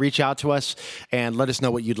to reach out to us and let us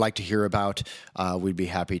know what you'd like to hear about. We'd be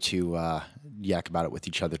happy to yak about it with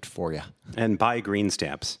each other for you. And buy green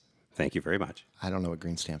stamps. Thank you very much. I don't know what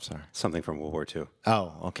green stamps are. Something from World War II.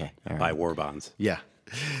 Oh, okay. All right. Buy war bonds. Yeah.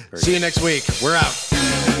 See you next week. We're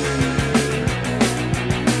out.